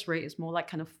success rate is more like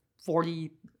kind of 40%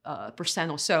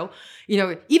 or so,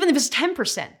 even if it's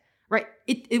 10%, right?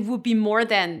 It would be more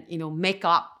than, make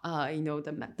up,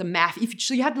 the math.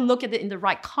 So you have to look at it in the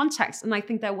right context. And I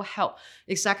think that will help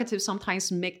executives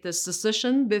sometimes make this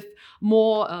decision with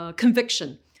more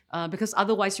conviction, because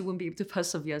otherwise you wouldn't be able to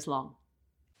persevere as long.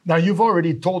 Now, you've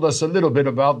already told us a little bit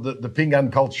about the Ping An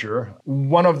culture.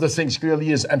 One of the things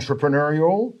clearly is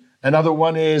entrepreneurial. Another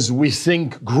one is we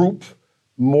think group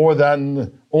more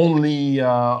than only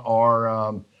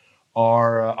our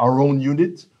own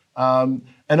unit.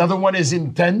 Another one is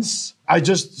intense. I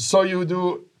just saw you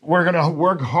do, we're going to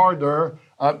work harder.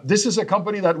 This is a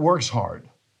company that works hard.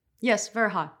 Yes, very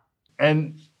hard.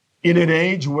 And in an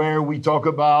age where we talk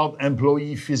about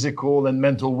employee physical and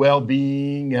mental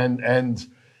well-being and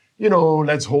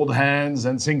let's hold hands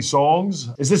and sing songs,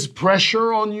 is this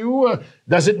pressure on you?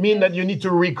 Does it mean that you need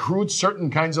to recruit certain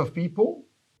kinds of people?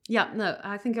 Yeah, no,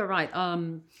 I think you're right.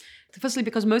 Firstly,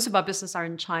 because most of our business are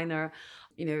in China,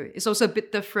 it's also a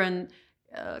bit different,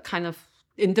 kind of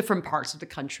in different parts of the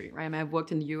country, right? I mean, I've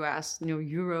worked in the US,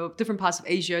 Europe, different parts of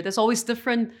Asia. There's always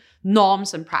different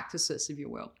norms and practices, if you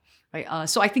will. Right.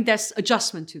 So I think there's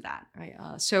adjustment to that. Right.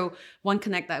 So one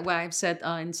connect that where I've said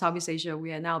in Southeast Asia,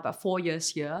 we are now about 4 years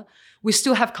here. We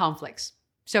still have conflicts.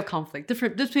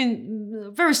 Different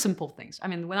between very simple things. I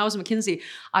mean, when I was at McKinsey,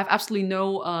 I have absolutely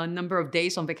no number of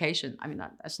days on vacation. I mean,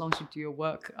 as long as you do your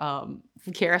work,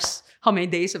 who cares how many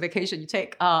days of vacation you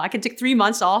take? I can take 3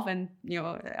 months off, and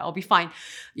I'll be fine.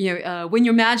 When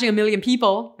you're managing 1 million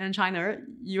people in China,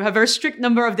 you have a very strict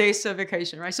number of days of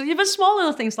vacation, right? So even small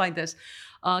little things like this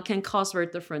can cause very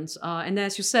difference. And then,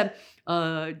 as you said,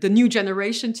 the new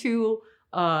generation too.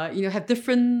 Have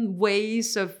different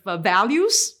ways of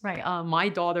values, right? My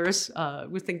daughters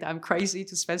would think that I'm crazy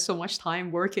to spend so much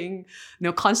time working,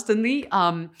 constantly.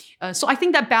 So I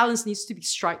think that balance needs to be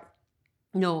struck,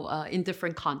 in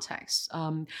different contexts.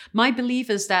 My belief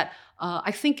is that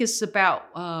I think it's about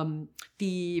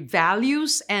the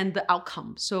values and the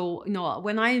outcome. So,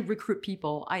 when I recruit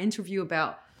people, I interview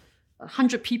about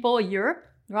 100 people a year.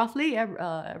 Roughly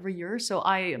every year. So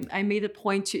I made a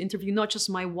point to interview not just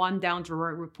my 1 down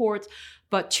direct report,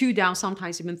 but 2 down,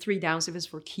 sometimes even 3 downs if it's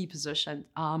for key position.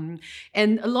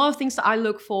 And a lot of things that I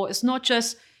look for is not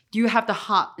just do you have the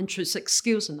hard intrinsic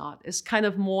skills or not? It's kind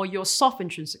of more your soft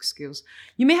intrinsic skills.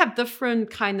 You may have different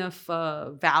kind of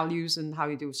values in how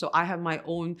you do. So I have my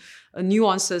own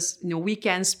nuances.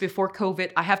 Weekends before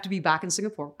COVID, I have to be back in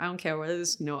Singapore. I don't care what it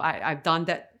is. I've done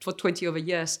that for 20 over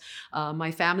years.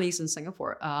 My family's in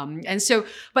Singapore. And so,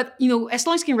 but as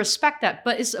long as you can respect that,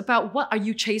 but it's about what are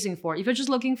you chasing for? If you're just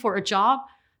looking for a job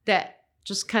that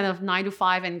just kind of 9 to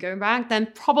 5 and going back,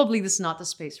 then probably this is not the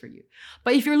space for you.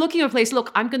 But if you're looking at a place,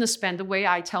 look, I'm going to spend the way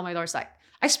I tell my daughters, like,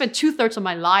 I spend 2/3 of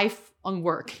my life on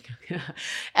work.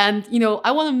 And,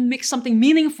 I want to make something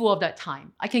meaningful of that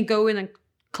time. I can go in and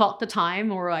clock the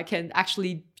time, or I can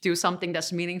actually do something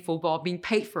that's meaningful while being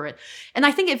paid for it. And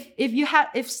I think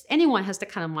if anyone has that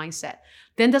kind of mindset,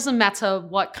 then it doesn't matter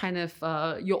what kind of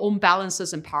your own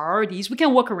balances and priorities, we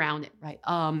can work around it, right?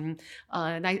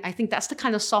 And I think that's the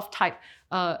kind of soft type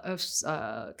of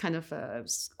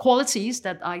qualities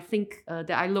that I think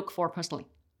that I look for personally.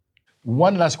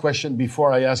 One last question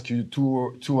before I ask you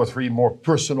two or three more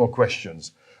personal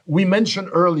questions. We mentioned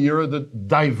earlier the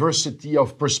diversity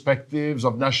of perspectives,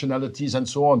 of nationalities, and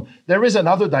so on. There is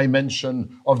another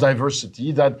dimension of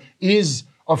diversity that is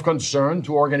of concern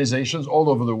to organizations all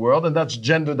over the world, and that's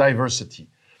gender diversity.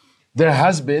 There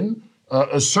has been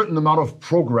a certain amount of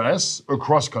progress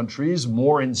across countries,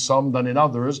 more in some than in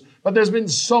others, but there's been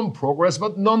some progress,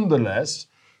 but nonetheless,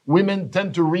 women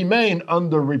tend to remain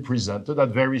underrepresented at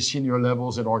very senior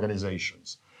levels in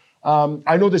organizations.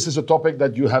 I know this is a topic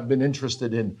that you have been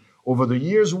interested in over the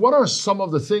years. What are some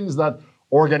of the things that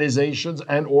organizations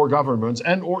and or governments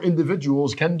and or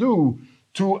individuals can do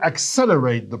to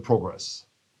accelerate the progress?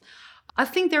 I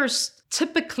think there's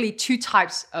typically 2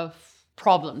 types of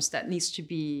problems that needs to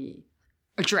be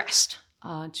addressed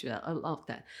to a lot of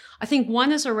that. I think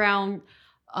one is around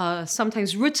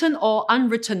sometimes written or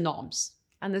unwritten norms.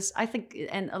 And this, I think,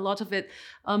 and a lot of it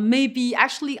may be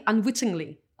actually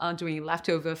unwittingly doing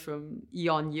leftover from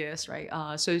eon years, right?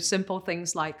 So simple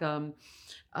things like, so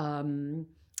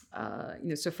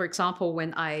for example,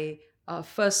 when I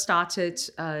first started,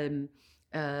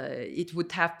 it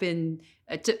would have been,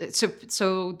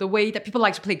 so the way that people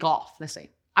like to play golf, let's say,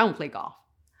 I don't play golf.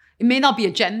 It may not be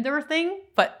a gender thing,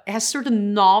 but it has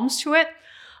certain norms to it.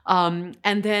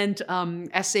 And then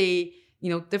as a,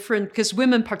 different, because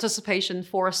women participation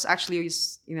for us actually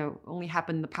is, only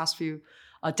happened in the past few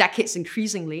decades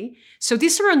increasingly. So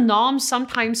these sort of norms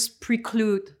sometimes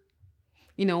preclude,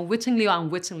 wittingly or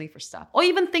unwittingly for stuff. Or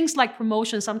even things like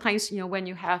promotion. Sometimes, when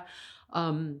you have,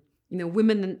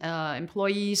 women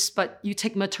employees, but you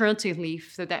take maternity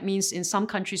leave. So that means in some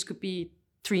countries could be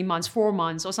 3 months, 4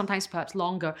 months, or sometimes perhaps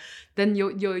longer. Then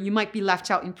you might be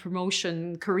left out in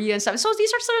promotion, career and stuff. So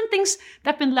these are certain things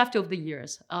that have been left over the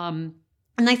years.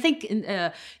 And I think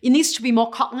it needs to be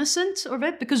more cognizant of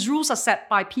it because rules are set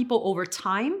by people over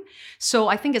time. So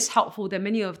I think it's helpful that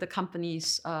many of the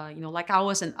companies, like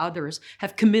ours and others,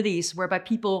 have committees whereby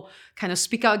people kind of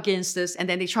speak out against this and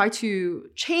then they try to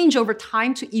change over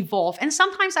time to evolve. And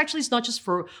sometimes actually it's not just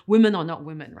for women or not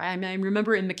women, right? I mean, I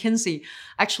remember in McKinsey,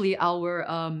 actually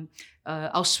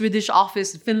our Swedish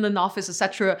office, Finland office,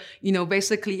 etc.,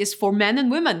 basically is for men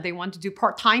and women. They want to do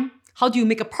part-time. how do you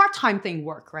make a part-time thing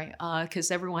work, right?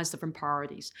 Because everyone has different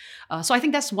priorities. So I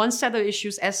think that's one set of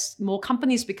issues. As more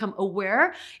companies become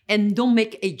aware and don't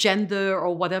make a gender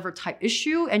or whatever type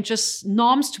issue and just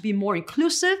norms to be more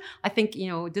inclusive, I think,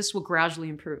 this will gradually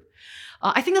improve.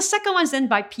 I think the second one is then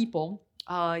by people.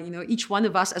 Each one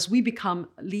of us, as we become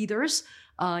leaders,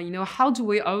 how do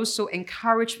we also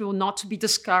encourage people not to be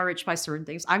discouraged by certain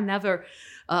things? I've never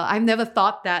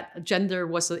thought that gender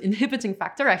was an inhibiting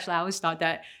factor. Actually, I always thought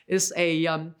that is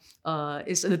an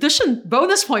addition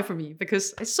bonus point for me,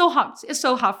 because it's so hard. It's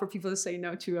so hard for people to say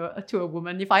no to a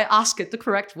woman if I ask it the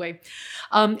correct way.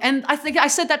 And I think I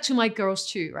said that to my girls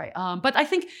too, right? But I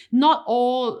think not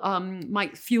all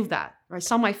might feel that, right?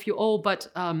 Some might feel,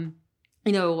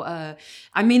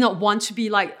 I may not want to be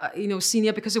like,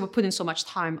 senior because it would put in so much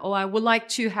time. I would like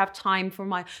to have time for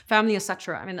my family,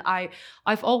 etc. I mean,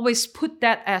 I've always put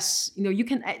that as,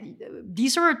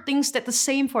 these are things that the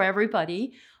same for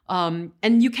everybody.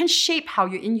 And you can shape how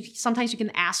sometimes you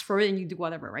can ask for it and you do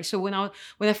whatever, right? So when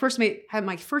I first had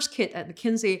my first kid at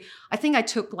McKinsey, I think I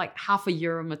took like half a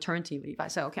year of maternity leave. I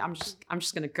said, okay, I'm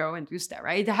just going to go and do that,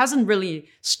 right? It hasn't really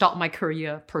stopped my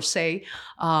career per se.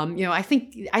 I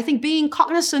think being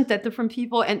cognizant that different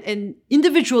people and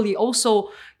individually also,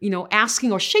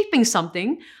 asking or shaping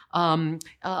something,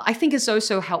 I think is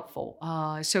also helpful,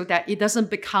 so that it doesn't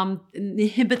become an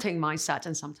inhibiting mindset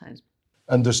and sometimes.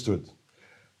 Understood.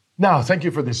 Now, thank you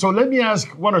for this. So let me ask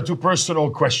one or two personal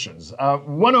questions.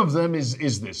 One of them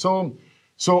is this. So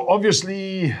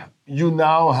obviously, you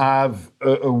now have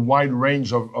a wide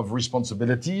range of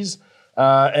responsibilities,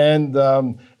 and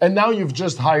now you've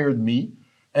just hired me,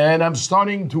 and I'm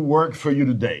starting to work for you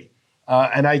today.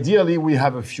 And ideally, we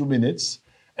have a few minutes,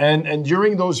 and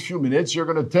during those few minutes, you're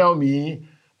going to tell me,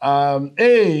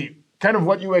 kind of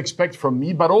what you expect from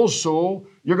me, but also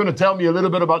you're going to tell me a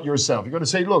little bit about yourself. You're going to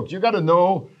say, look, you got to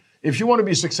know. If you want to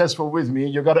be successful with me,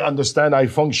 you got to understand I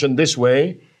function this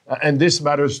way, and this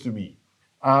matters to me.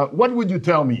 What would you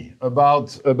tell me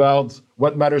about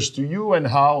what matters to you and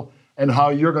how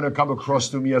you're going to come across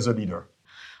to me as a leader?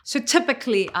 So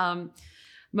typically,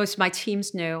 most of my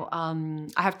teams know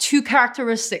I have two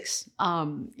characteristics.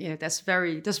 That's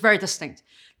very distinct.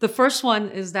 The first one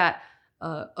is that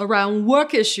around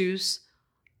work issues,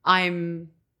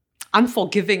 I'm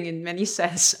unforgiving in many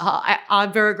sense.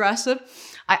 I'm very aggressive.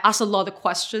 I ask a lot of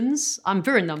questions. I'm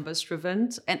very numbers driven,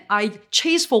 and I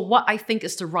chase for what I think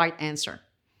is the right answer.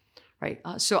 Right.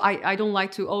 So I don't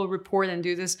like to, report and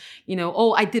do this,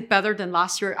 I did better than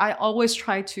last year. I always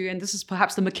try to, and this is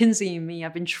perhaps the McKinsey in me,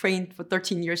 I've been trained for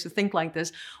 13 years to think like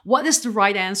this. What is the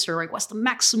right answer? Right? What's the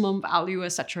maximum value,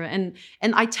 etc. And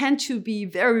I tend to be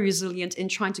very resilient in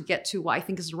trying to get to what I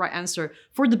think is the right answer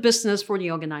for the business, for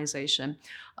the organization.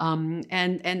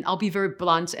 And I'll be very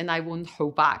blunt, and I won't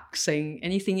hold back saying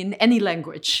anything in any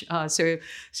language. So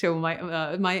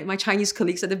my Chinese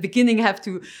colleagues at the beginning have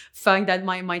to find that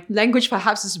my language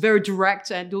perhaps is very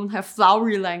direct and don't have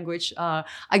flowery language.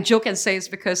 I joke and say it's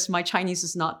because my Chinese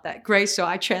is not that great, so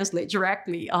I translate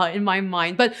directly in my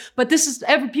mind. But this is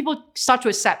people start to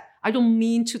accept. I don't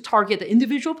mean to target the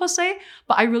individual per se,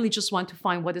 but I really just want to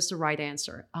find what is the right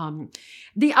answer.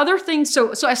 The other thing, so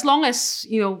as long as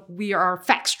we are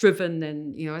facts driven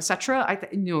and etc.,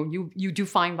 you do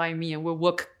fine by me, and we'll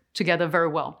work together very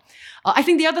well. I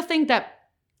think the other thing that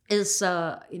is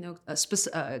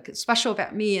special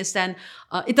about me is then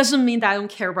it doesn't mean that I don't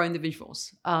care about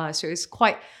individuals. So it's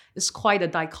quite a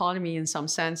dichotomy in some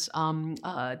sense.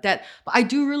 But I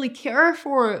do really care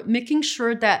for making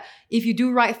sure that if you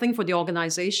do right thing for the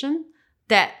organization,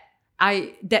 that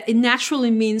it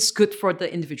naturally means good for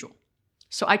the individual.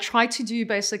 So I try to do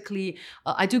basically,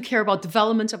 I do care about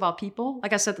development of our people.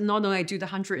 Like I said, not only I do the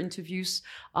 100 interviews,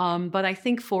 but I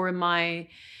think for my,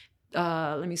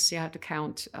 let me see, I have to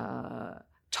count,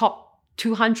 top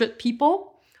 200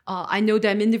 people. I know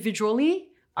them individually.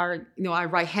 I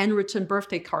write handwritten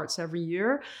birthday cards every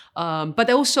year, but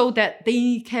also that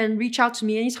they can reach out to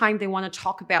me anytime they want to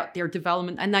talk about their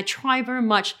development. And I try very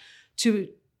much to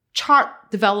chart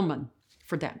development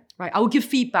for them, right? I will give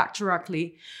feedback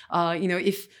directly.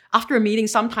 If after a meeting,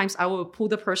 sometimes I will pull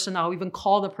the person, I'll even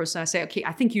call the person. I say, okay,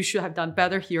 I think you should have done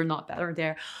better here, not better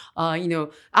there.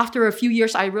 After a few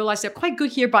years, I realized they're quite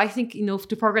good here, but I think,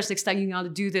 to progress next time, you know how to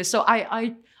do this. So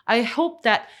I hope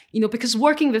that, because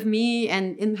working with me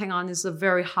and in Ping An is a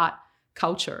very hot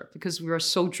culture because we are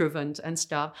so driven and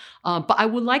stuff. But I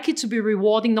would like it to be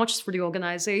rewarding, not just for the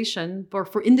organization, but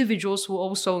for individuals who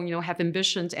also, have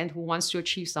ambitions and who wants to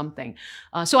achieve something.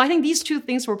 So I think these two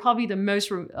things were probably the most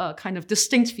kind of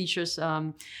distinct features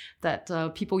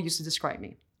that people used to describe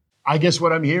me. I guess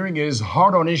what I'm hearing is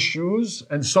hard on issues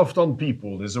and soft on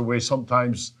people. There's a way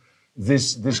sometimes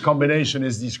this combination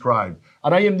is described.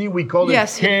 At IMD, we call it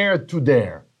care to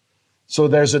dare. So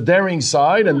there's a daring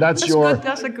side, and that's a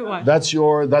good one. That's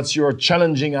your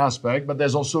challenging aspect, but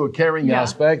there's also a caring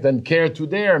aspect, and care to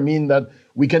dare mean that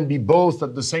we can be both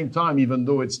at the same time, even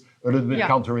though it's a little bit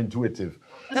counterintuitive.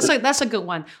 That's a good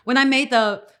one. When I made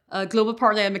the global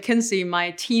partner at McKinsey,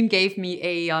 my team gave me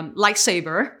a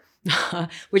lightsaber,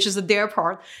 which is the dare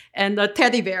part, and a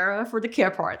teddy bear for the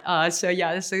care part.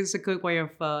 This is a good way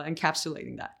of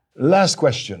encapsulating that. Last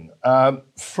question.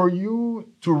 For you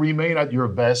to remain at your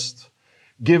best,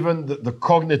 given the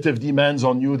cognitive demands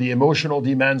on you, the emotional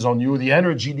demands on you, the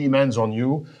energy demands on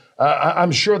you,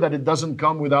 I'm sure that it doesn't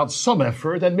come without some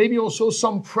effort and maybe also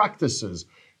some practices.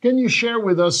 Can you share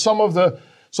with us some of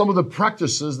the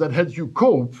practices that help you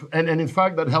cope and in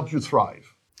fact that help you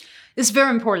thrive? It's very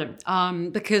important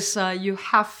because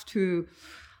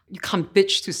you can't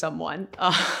bitch to someone.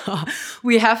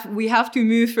 We have to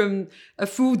move from a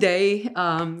full day,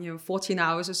 14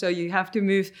 hours or so. You have to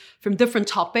move from different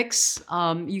topics.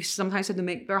 You sometimes have to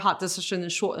make very hard decisions in a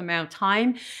short amount of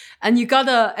time, and you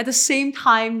gotta at the same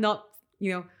time not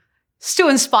still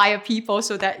inspire people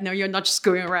so that you're not just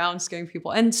going around scaring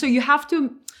people. And so you have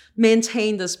to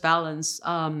maintain this balance.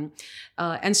 And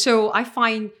so I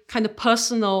find kind of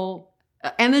personal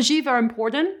energy very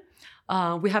important.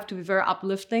 We have to be very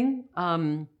uplifting.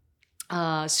 I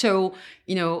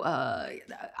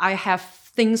have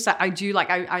things that I do, like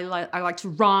I like to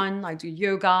run, I do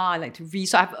yoga, I like to read.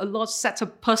 So I have a lot of sets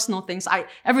of personal things.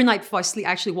 Every night before I sleep,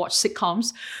 I actually watch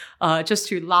sitcoms just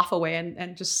to laugh away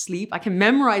and just sleep. I can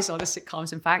memorize all the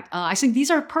sitcoms, in fact. I think these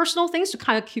are personal things to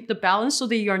kind of keep the balance so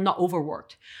that you're not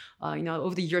overworked.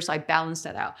 Over the years, I balanced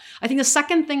that out. I think the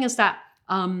second thing is that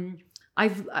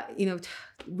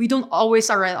we don't always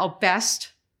are at our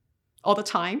best all the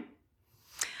time.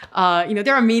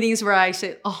 There are meetings where I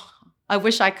say, I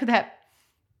wish I could have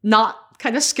not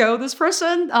kind of scold this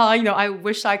person. I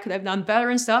wish I could have done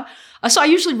better and stuff. So I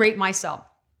usually rate myself.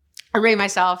 I rate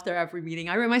myself after every meeting.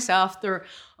 I rate myself after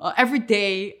every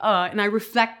day, and I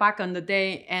reflect back on the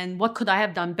day and what could I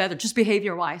have done better, just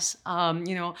behavior-wise.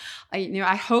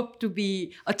 I hope to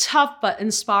be a tough but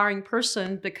inspiring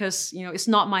person because it's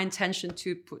not my intention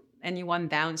to put anyone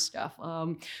down and stuff.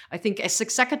 I think as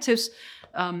executives,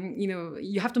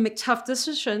 you have to make tough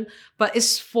decisions, but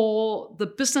it's for the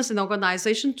business and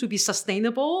organization to be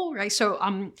sustainable, right? So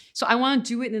I want to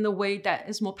do it in a way that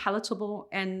is more palatable,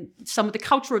 and some of the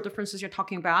cultural differences you're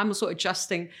talking about, I'm also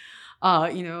adjusting,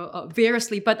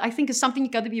 variously. But I think it's something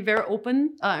you got to be very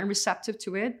open and receptive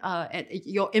to it, and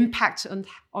your impact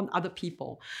on other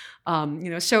people.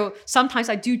 So sometimes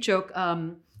I do joke.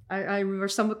 I remember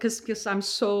because I'm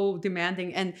so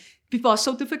demanding and people are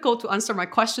so difficult to answer my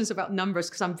questions about numbers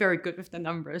because I'm very good with the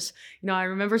numbers. I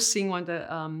remember seeing one of the,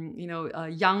 a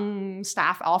young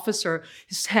staff officer,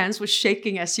 his hands were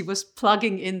shaking as he was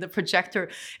plugging in the projector.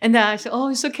 And then I said,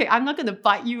 it's okay. I'm not going to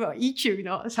bite you or eat you,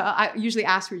 So I usually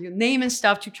ask for your name and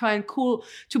stuff to try and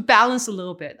to balance a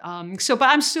little bit. But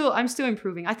I'm still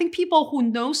improving. I think people who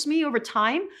knows me over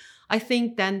time, I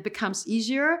think then becomes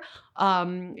easier,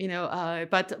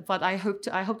 but I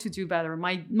hope to do better.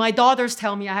 My daughters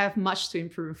tell me I have much to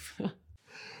improve.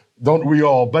 Don't we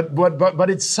all? But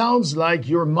it sounds like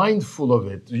you're mindful of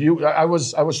it. I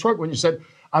was struck when you said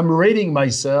I'm rating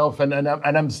myself and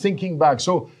I'm thinking back.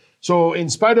 So in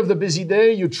spite of the busy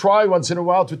day, you try once in a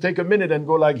while to take a minute and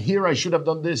go like, here I should have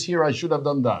done this, here I should have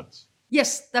done that.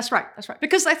 Yes, that's right.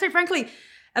 Because I think, frankly,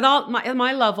 at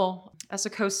my level as a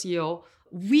co-CEO,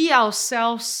 we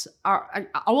ourselves,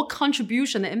 our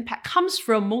contribution and impact comes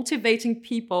from motivating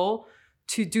people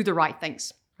to do the right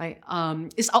things, right?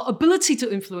 It's our ability to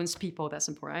influence people that's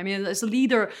important. I mean, as a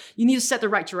leader, you need to set the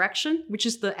right direction, which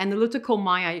is the analytical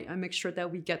mind. I make sure that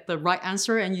we get the right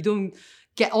answer and you don't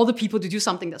get all the people to do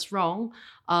something that's wrong.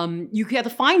 You got to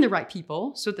find the right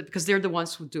people because they're the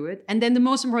ones who do it. And then the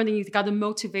most important thing, you got to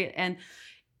motivate and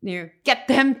get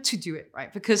them to do it,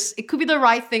 right? Because it could be the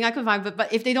right thing I could find,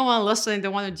 but if they don't want to listen, they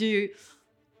want to do,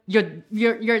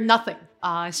 you're nothing.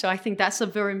 So I think that's a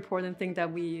very important thing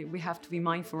that we have to be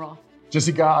mindful of.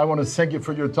 Jessica, I want to thank you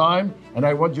for your time, and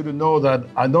I want you to know that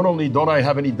not only don't I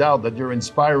have any doubt that you're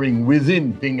inspiring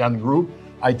within Ping An Group,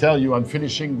 I tell you I'm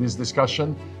finishing this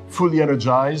discussion fully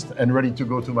energized and ready to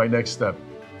go to my next step.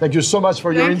 Thank you so much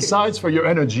for your insights, for your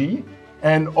energy.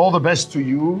 And all the best to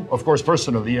you, of course,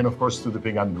 personally, and of course to the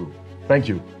Ping An Group. Thank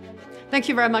you. Thank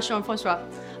you very much, Jean-François.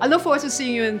 I look forward to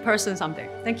seeing you in person someday.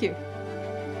 Thank you.